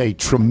talking is a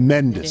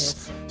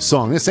tremendous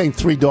song. This ain't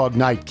Three Dog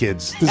Night,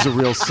 kids. This is a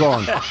real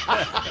song.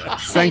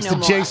 Thanks to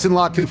Jason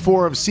Lock and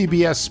 4 of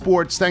CBS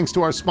Sports. Thanks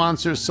to our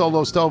sponsors,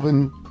 Solo Stove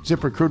and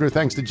ZipRecruiter.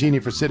 Thanks to Jeannie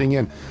for sitting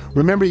in.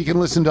 Remember, you can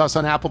listen to us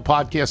on Apple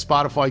Podcasts,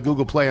 Spotify,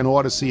 Google Play, and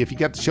Odyssey. If you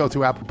get the show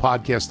through Apple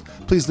Podcasts,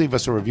 please leave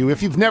us a review.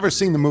 If you've never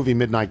seen the movie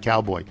Midnight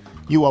Cowboy,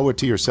 you owe it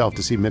to yourself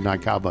to see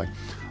Midnight Cowboy.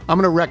 I'm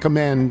going to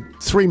recommend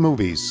 3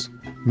 movies.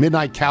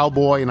 Midnight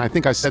Cowboy, and I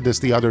think I said this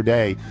the other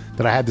day,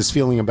 that I had this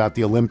feeling about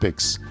the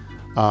Olympics.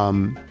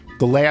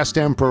 The Last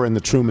Emperor and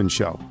The Truman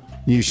Show.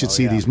 You should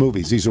see these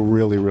movies. These are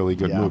really, really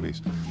good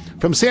movies.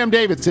 From Sam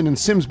Davidson in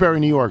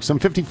Simsbury, New York, some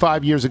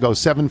 55 years ago,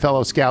 7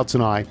 fellow scouts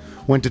and I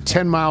went to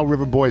 10 Mile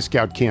River Boy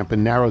Scout Camp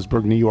in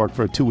Narrowsburg, New York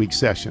for a 2-week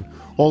session.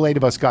 All 8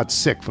 of us got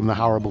sick from the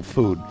horrible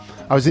food.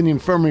 I was in the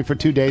infirmary for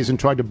 2 days and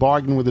tried to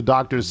bargain with the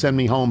doctor to send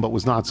me home, but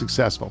was not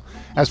successful.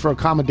 As for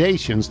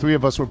accommodations, 3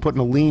 of us were put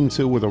in a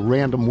lean-to with a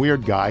random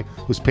weird guy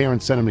whose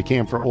parents sent him to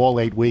camp for all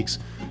 8 weeks.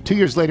 2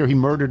 years later, he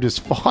murdered his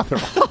father.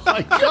 Oh,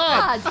 my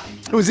God.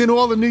 It was in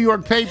all the New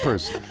York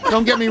papers.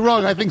 Don't get me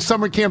wrong. I think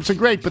summer camps are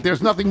great, but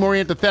there's nothing more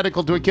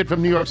antithetical to a kid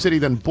from New York City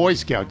than Boy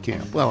Scout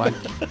camp. Well,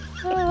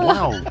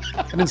 wow.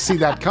 I didn't see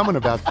that coming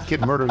about the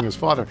kid murdering his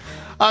father.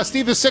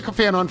 Steve the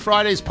Sycophant, on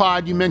Friday's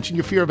pod, you mentioned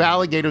your fear of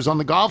alligators on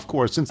the golf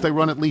course since they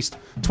run at least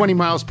 20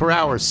 miles per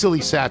hour. Silly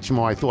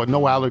Satchmo, I thought.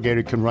 No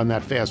alligator can run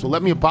that fast. Well,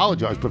 let me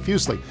apologize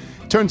profusely.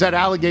 Turns out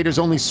alligators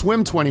only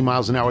swim 20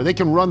 miles an hour. They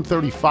can run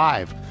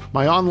 35.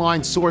 My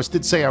online source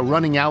did say a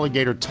running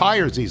alligator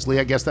tires easily.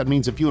 I guess that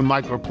means if you and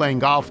Michael are playing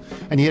golf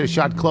and you hit a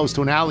shot close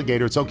to an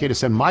alligator, it's okay to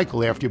send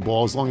Michael after your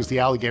ball as long as the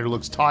alligator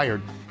looks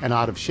tired and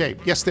out of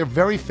shape. Yes, they're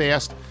very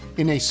fast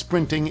in a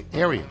sprinting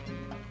area.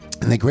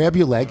 And they grab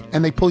your leg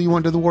and they pull you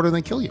under the water and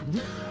they kill you.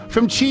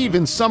 From Cheeve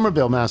in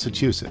Somerville,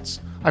 Massachusetts.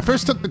 I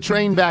first took the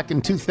train back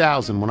in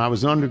 2000 when I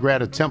was an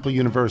undergrad at Temple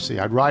University.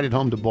 I'd ride it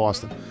home to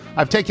Boston.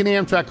 I've taken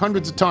Amtrak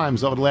hundreds of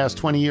times over the last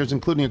 20 years,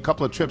 including a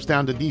couple of trips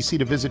down to D.C.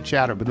 to visit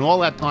Chatter. But in all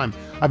that time,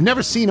 I've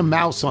never seen a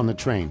mouse on the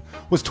train.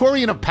 Was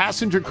Tori in a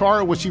passenger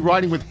car or was she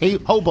riding with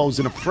hobos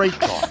in a freight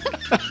car?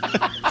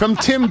 From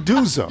Tim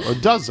Duza, or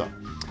Duzza.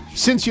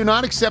 Since you're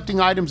not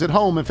accepting items at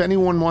home, if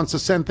anyone wants to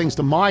send things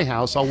to my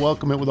house, I'll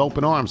welcome it with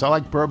open arms. I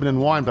like bourbon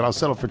and wine, but I'll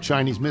settle for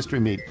Chinese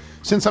mystery meat.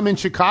 Since I'm in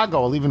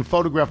Chicago, I'll even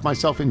photograph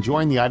myself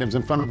enjoying the items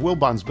in front of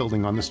Wilbon's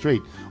building on the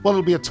street. Well,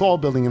 it'll be a tall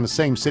building in the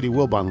same city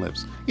Wilbon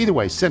lives. Either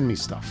way, send me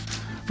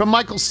stuff. From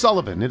Michael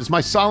Sullivan, it is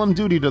my solemn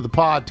duty to the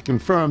pod to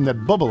confirm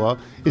that bubbala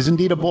is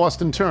indeed a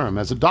Boston term.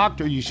 As a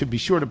doctor, you should be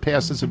sure to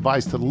pass this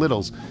advice to the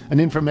littles, an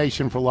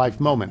information for life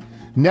moment.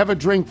 Never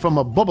drink from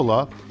a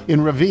bubbala in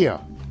Revere.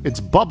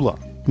 It's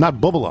bubbla.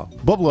 Not bubbla.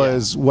 Bubbla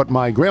is what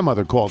my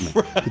grandmother called me.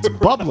 It's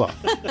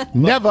bubbla.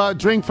 Never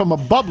drink from a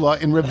bubbla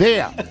in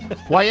Revere.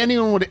 Why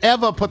anyone would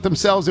ever put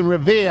themselves in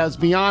Revere is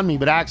beyond me,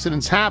 but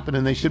accidents happen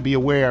and they should be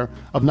aware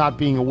of not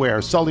being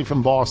aware. Sully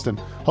from Boston,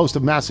 host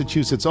of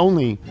Massachusetts'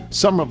 only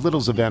Summer of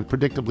Littles event,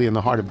 predictably in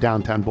the heart of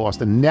downtown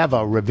Boston.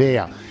 Never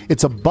Revere.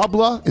 It's a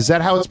bubbla. Is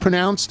that how it's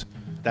pronounced?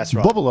 That's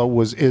right.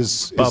 Bubbla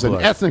is an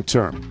ethnic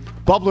term.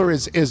 Bubbler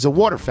is a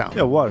water fountain.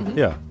 Yeah, water.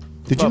 Yeah.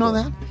 Did you know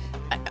that?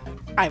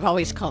 I've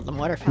always called them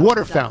water fountains.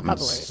 Water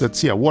fountains.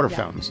 That's water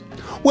fountains.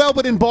 Well,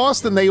 but in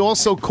Boston they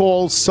also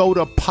call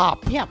soda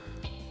pop. Yeah.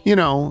 You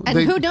know, and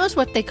who knows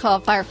what they call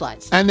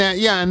fireflies? And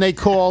they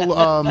call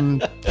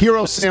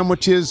hero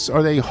sandwiches.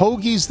 Are they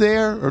hoagies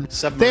there? Or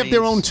they have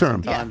their own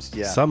term.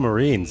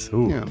 Submarines.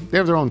 Ooh. Yeah, they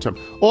have their own term.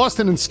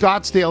 Austin and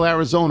Scottsdale,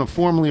 Arizona,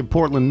 formerly of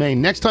Portland,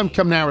 Maine. Next time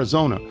come to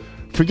Arizona,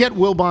 forget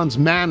Wilbon's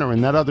Manor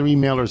and that other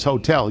emailer's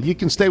hotel. You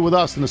can stay with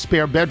us in a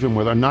spare bedroom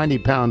with our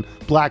 90-pound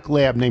black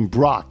lab named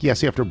Brock.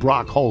 Yes, after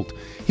Brock Holt.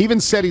 He even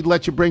said he'd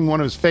let you bring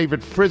one of his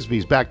favorite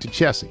Frisbees back to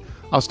Chessie.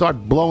 I'll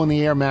start blowing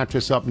the air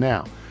mattress up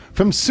now.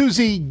 From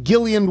Susie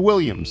Gillian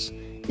Williams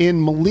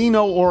in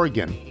Molino,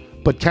 Oregon.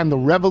 But can the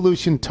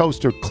Revolution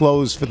toaster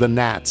close for the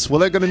Nats? Well,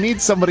 they're going to need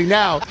somebody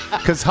now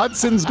because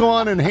Hudson's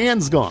gone and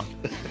Hand's gone.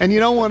 And you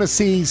don't want to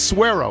see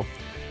Suero.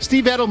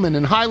 Steve Edelman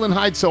in Highland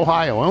Heights,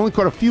 Ohio. I only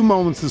caught a few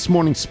moments this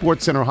morning's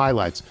Sports Center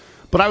highlights,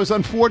 but I was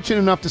unfortunate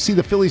enough to see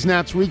the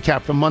Phillies-Nats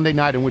recap from Monday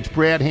night in which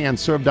Brad Hand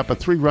served up a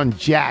 3-run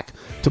jack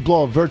to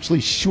blow a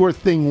virtually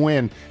sure-thing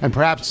win and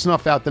perhaps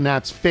snuff out the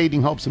Nats'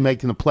 fading hopes of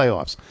making the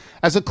playoffs.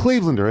 As a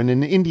Clevelander and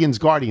an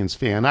Indians-Guardians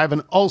fan, I have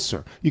an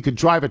ulcer you could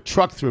drive a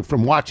truck through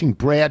from watching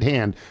Brad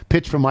Hand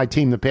pitch for my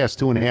team the past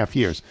 2.5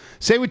 years.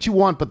 Say what you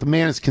want, but the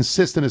man is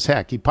consistent as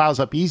heck. He piles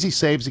up easy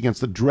saves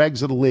against the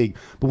dregs of the league,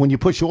 but when you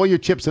push all your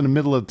chips in the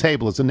middle of the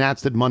table, as the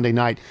Nats did Monday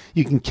night,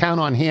 you can count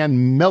on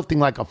Hand melting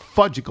like a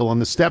fudgicle on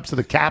the steps of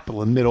the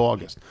Capitol in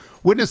mid-August.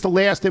 Witness the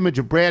last image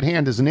of Brad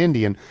Hand as an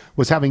Indian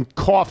was having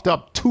coughed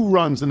up 2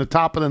 runs in the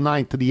top of the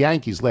 9th to the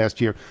Yankees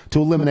last year to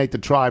eliminate the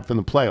Tribe from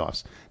the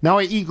playoffs. Now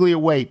I eagerly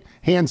await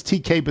Hand's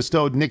TK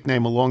bestowed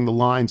nickname along the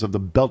lines of the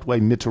Beltway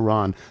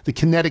Mitterrand, the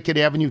Connecticut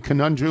Avenue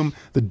Conundrum,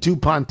 the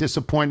DuPont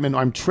Disappointment.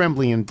 I'm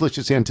trembling in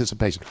delicious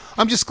anticipation.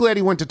 I'm just glad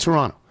he went to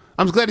Toronto.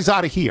 I'm glad he's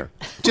out of here.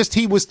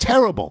 He was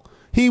terrible.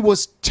 He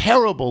was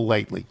terrible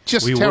lately.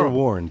 We were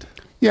warned.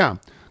 Yeah.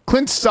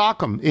 Clint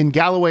Stockham in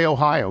Galloway,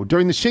 Ohio.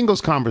 During the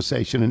shingles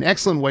conversation, an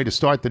excellent way to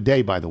start the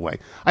day, by the way,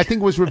 I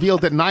think it was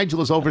revealed that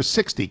Nigel is over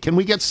 60. Can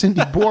we get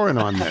Cindy Boren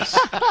on this?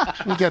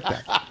 We get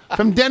that.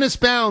 From Dennis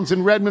Bounds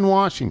in Redmond,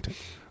 Washington.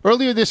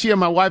 Earlier this year,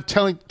 my wife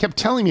kept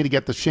telling me to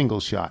get the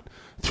shingles shot.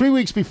 3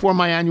 weeks before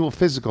my annual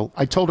physical,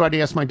 I told her I'd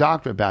ask my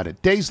doctor about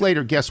it. Days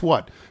later, guess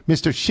what?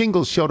 Mr.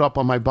 Shingles showed up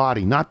on my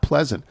body. Not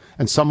pleasant,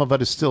 and some of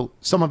it is still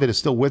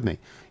with me.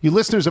 You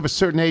listeners of a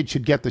certain age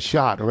should get the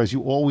shot, or as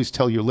you always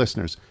tell your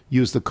listeners,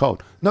 use the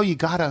code. No, you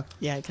gotta.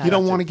 Yeah, you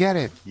don't want to get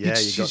it. Yeah,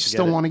 you just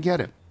don't want to get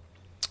it.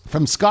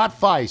 From Scott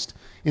Feist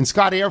in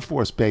Scott Air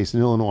Force Base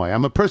in Illinois.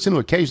 I'm a person who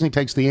occasionally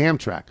takes the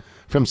Amtrak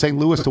from St.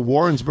 Louis to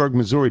Warrensburg,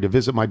 Missouri, to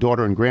visit my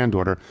daughter and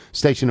granddaughter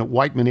stationed at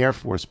Whiteman Air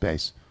Force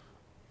Base.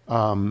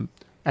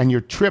 And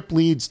your trip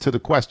leads to the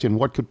question,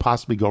 what could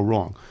possibly go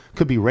wrong?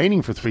 Could be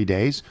raining for 3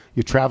 days.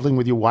 You're traveling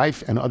with your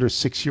wife and other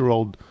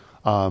 6-year-old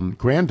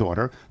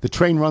granddaughter. The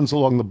train runs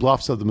along the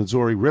bluffs of the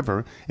Missouri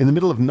River. In the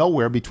middle of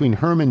nowhere between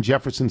Herman,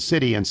 Jefferson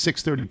City, and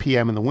 6:30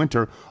 p.m. in the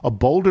winter, a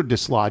boulder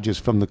dislodges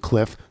from the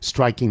cliff,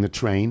 striking the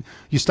train.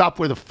 You stop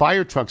where the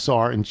fire trucks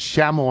are in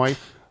Chamois,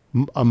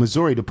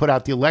 Missouri to put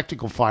out the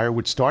electrical fire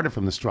which started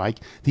from the strike.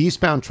 The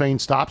eastbound train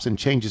stops and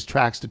changes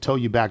tracks to tow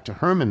you back to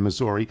Herman,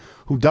 Missouri,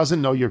 who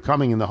doesn't know you're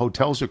coming and the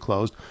hotels are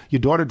closed. Your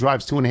daughter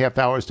drives 2.5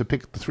 hours to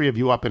pick the three of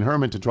you up in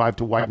Herman to drive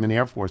to Whiteman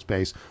Air Force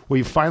Base, where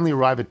you finally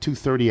arrive at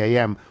 2:30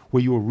 a.m.,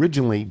 where you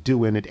originally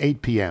due in at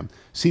 8 p.m.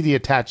 See the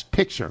attached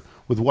picture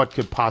with what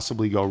could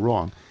possibly go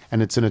wrong.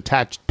 And it's an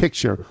attached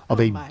picture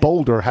of a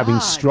boulder having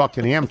struck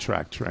an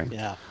Amtrak train.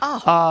 Yeah.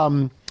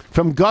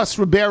 From Gus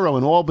Ribeiro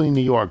in Albany,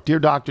 New York. Dear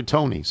Dr.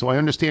 Tony, so I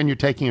understand you're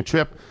taking a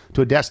trip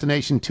to a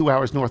destination 2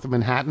 hours north of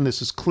Manhattan. This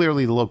is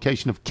clearly the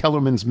location of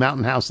Kellerman's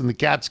Mountain House in the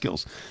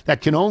Catskills. That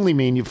can only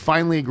mean you've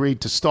finally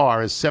agreed to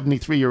star as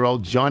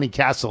 73-year-old Johnny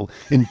Castle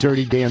in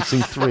Dirty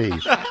Dancing 3.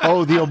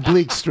 Oh, the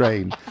oblique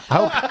strain. I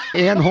hope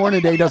Ann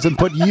Hornaday doesn't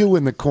put you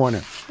in the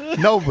corner.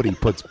 Nobody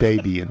puts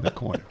baby in the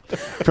corner.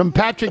 From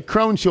Patrick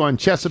Cronshaw in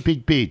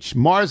Chesapeake Beach.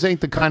 Mars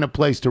ain't the kind of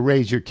place to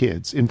raise your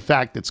kids. In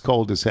fact, it's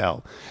cold as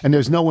hell. And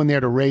there's no one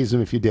there to raise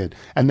them if you did.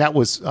 And that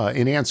was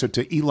in answer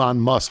to Elon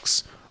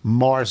Musk's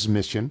Mars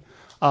mission.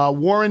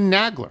 Warren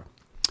Nagler.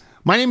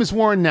 My name is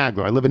Warren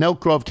Nagler. I live in Elk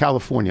Grove,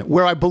 California,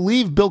 where I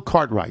believe Bill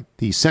Cartwright,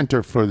 the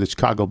center for the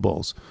Chicago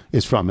Bulls,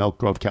 is from, Elk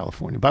Grove,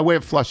 California, by way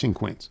of Flushing,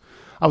 Queens.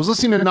 I was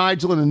listening to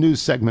Nigel in the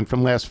news segment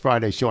from last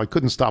Friday's show. I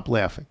couldn't stop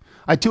laughing.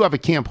 I, too, have a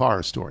camp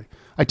horror story.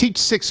 I teach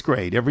 6th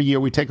grade. Every year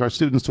we take our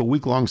students to a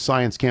week-long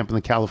science camp in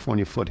the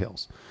California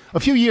foothills. A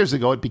few years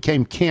ago, it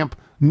became Camp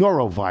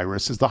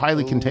Norovirus, as the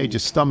highly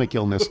contagious stomach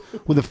illness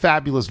with a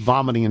fabulous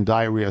vomiting and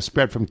diarrhea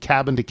spread from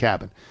cabin to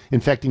cabin,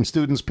 infecting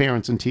students,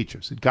 parents, and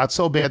teachers. It got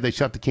so bad they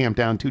shut the camp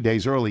down 2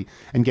 days early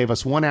and gave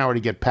us 1 hour to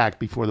get packed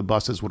before the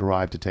buses would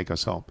arrive to take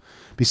us home.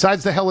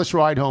 Besides the hellish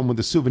ride home with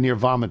the souvenir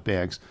vomit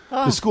bags,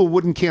 the school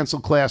wouldn't cancel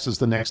classes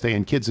the next day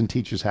and kids and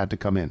teachers had to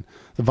come in.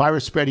 The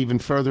virus spread even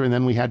further and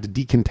then we had to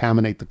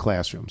decontaminate the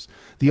classrooms.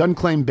 The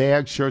unclaimed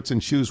bags, shirts,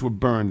 and shoes were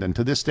burned, and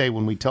to this day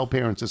when we tell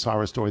parents this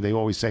horror story, they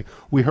always say,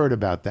 "We heard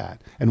about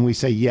that." And we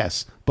say,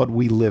 "Yes, but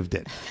we lived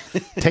it."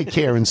 Take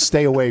care and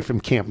stay away from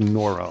Camp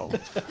Noro.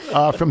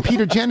 From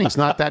Peter Jennings,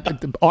 not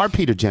that. Our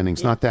Peter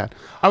Jennings, not that.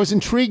 I was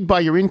intrigued by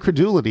your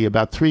incredulity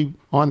about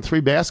 3-on-3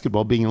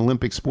 basketball being an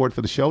Olympic sport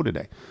for the show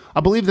today. I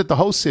believe that the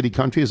host city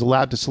country is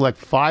allowed to select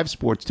 5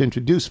 sports to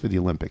introduce for the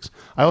Olympics.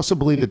 I also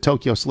believe that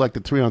Tokyo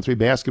selected 3-on-3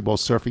 basketball,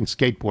 surfing,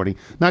 skateboarding.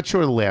 Not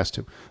sure of the last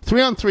two.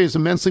 3-on-3 is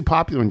immensely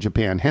popular in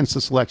Japan, hence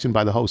the selection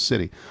by the host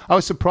city. I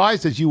was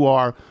surprised, as you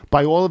are,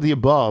 by all of the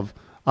above,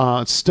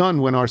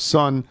 stunned when our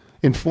son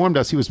informed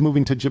us he was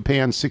moving to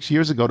Japan 6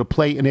 years ago to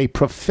play in a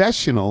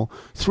professional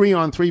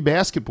 3-on-3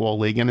 basketball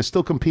league and is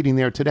still competing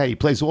there today. He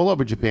plays all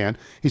over Japan.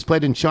 He's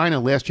played in China.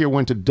 Last year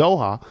went to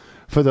Doha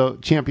for the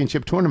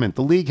championship tournament.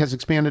 The league has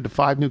expanded to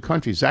 5 new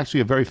countries. It's actually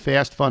a very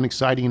fast, fun,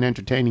 exciting, and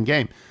entertaining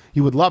game.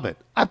 You would love it.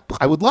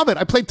 I would love it.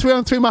 I played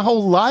 3-on-3 my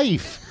whole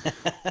life.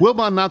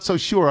 Wilbon, not so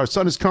sure. Our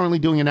son is currently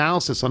doing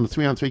analysis on the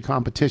 3-on-3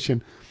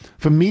 competition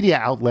for media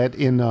outlet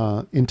in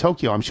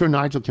Tokyo. I'm sure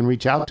Nigel can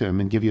reach out to him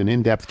and give you an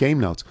in-depth game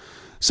notes.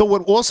 So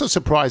what also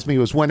surprised me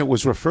was when it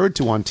was referred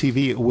to on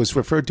TV, it was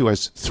referred to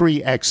as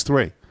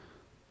 3x3,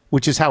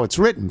 which is how it's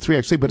written,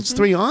 3x3, but it's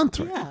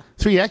 3-on-3. Yeah.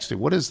 3x3,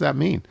 what does that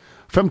mean?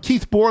 From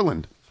Keith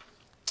Borland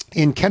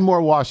in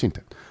Kenmore,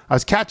 Washington. I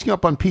was catching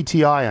up on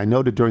PTI. I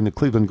noted during the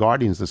Cleveland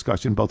Guardians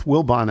discussion, both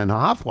Wilbon and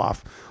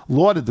Hoffwaff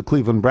lauded the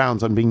Cleveland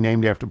Browns on being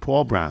named after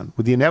Paul Brown.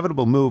 With the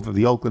inevitable move of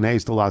the Oakland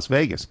A's to Las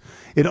Vegas,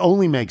 it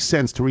only makes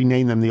sense to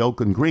rename them the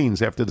Oakland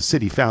Greens after the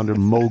city founder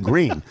Mo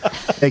Green.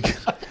 They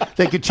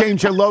could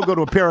change their logo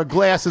to a pair of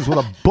glasses with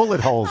a bullet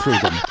hole through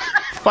them.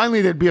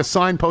 Finally, there'd be a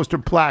signpost or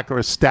plaque or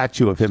a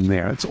statue of him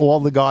there. It's all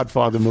the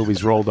Godfather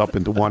movies rolled up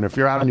into one. If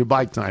you're out on your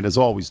bike tonight, as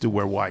always, do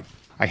wear white.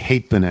 I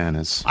hate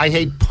bananas. I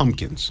hate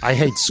pumpkins. I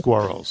hate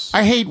squirrels.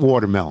 I hate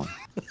watermelon.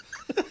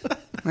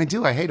 I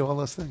do. I hate all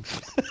those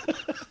things.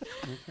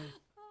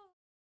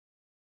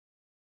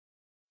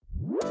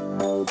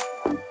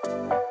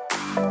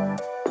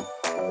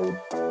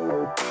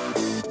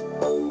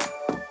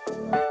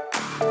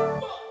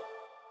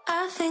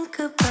 I think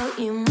about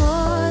you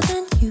more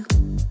than you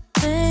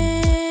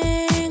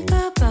think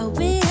about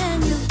me,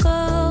 and you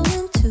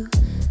going to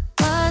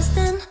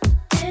Boston.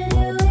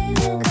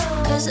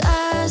 Cause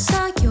I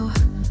saw your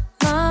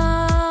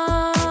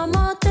mom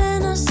more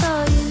than I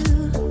saw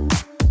you,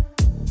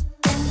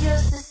 and your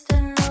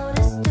sister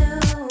noticed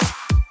too.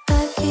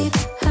 I keep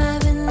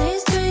having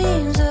these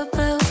dreams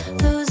about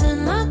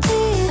losing my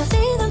teeth. I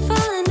see them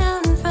falling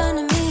down in front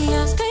of me.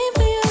 I scream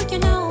for you, you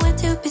know where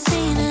to be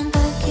seen. And I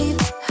keep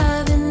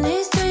having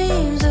these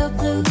dreams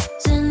of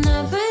losing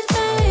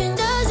everything.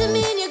 Doesn't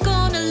mean you're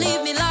gonna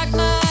leave me like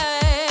my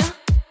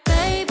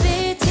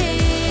baby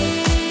teeth.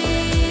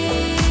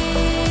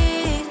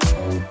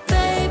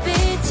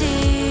 Baby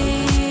teeth.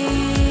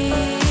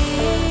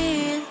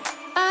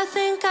 I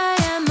think I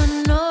am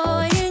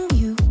annoying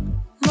you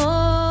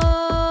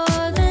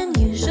more than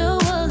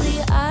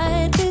usually.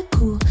 I'd be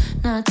cool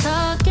not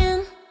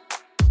talking.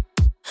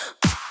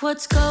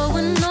 What's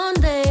going on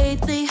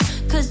lately?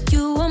 Cause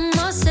you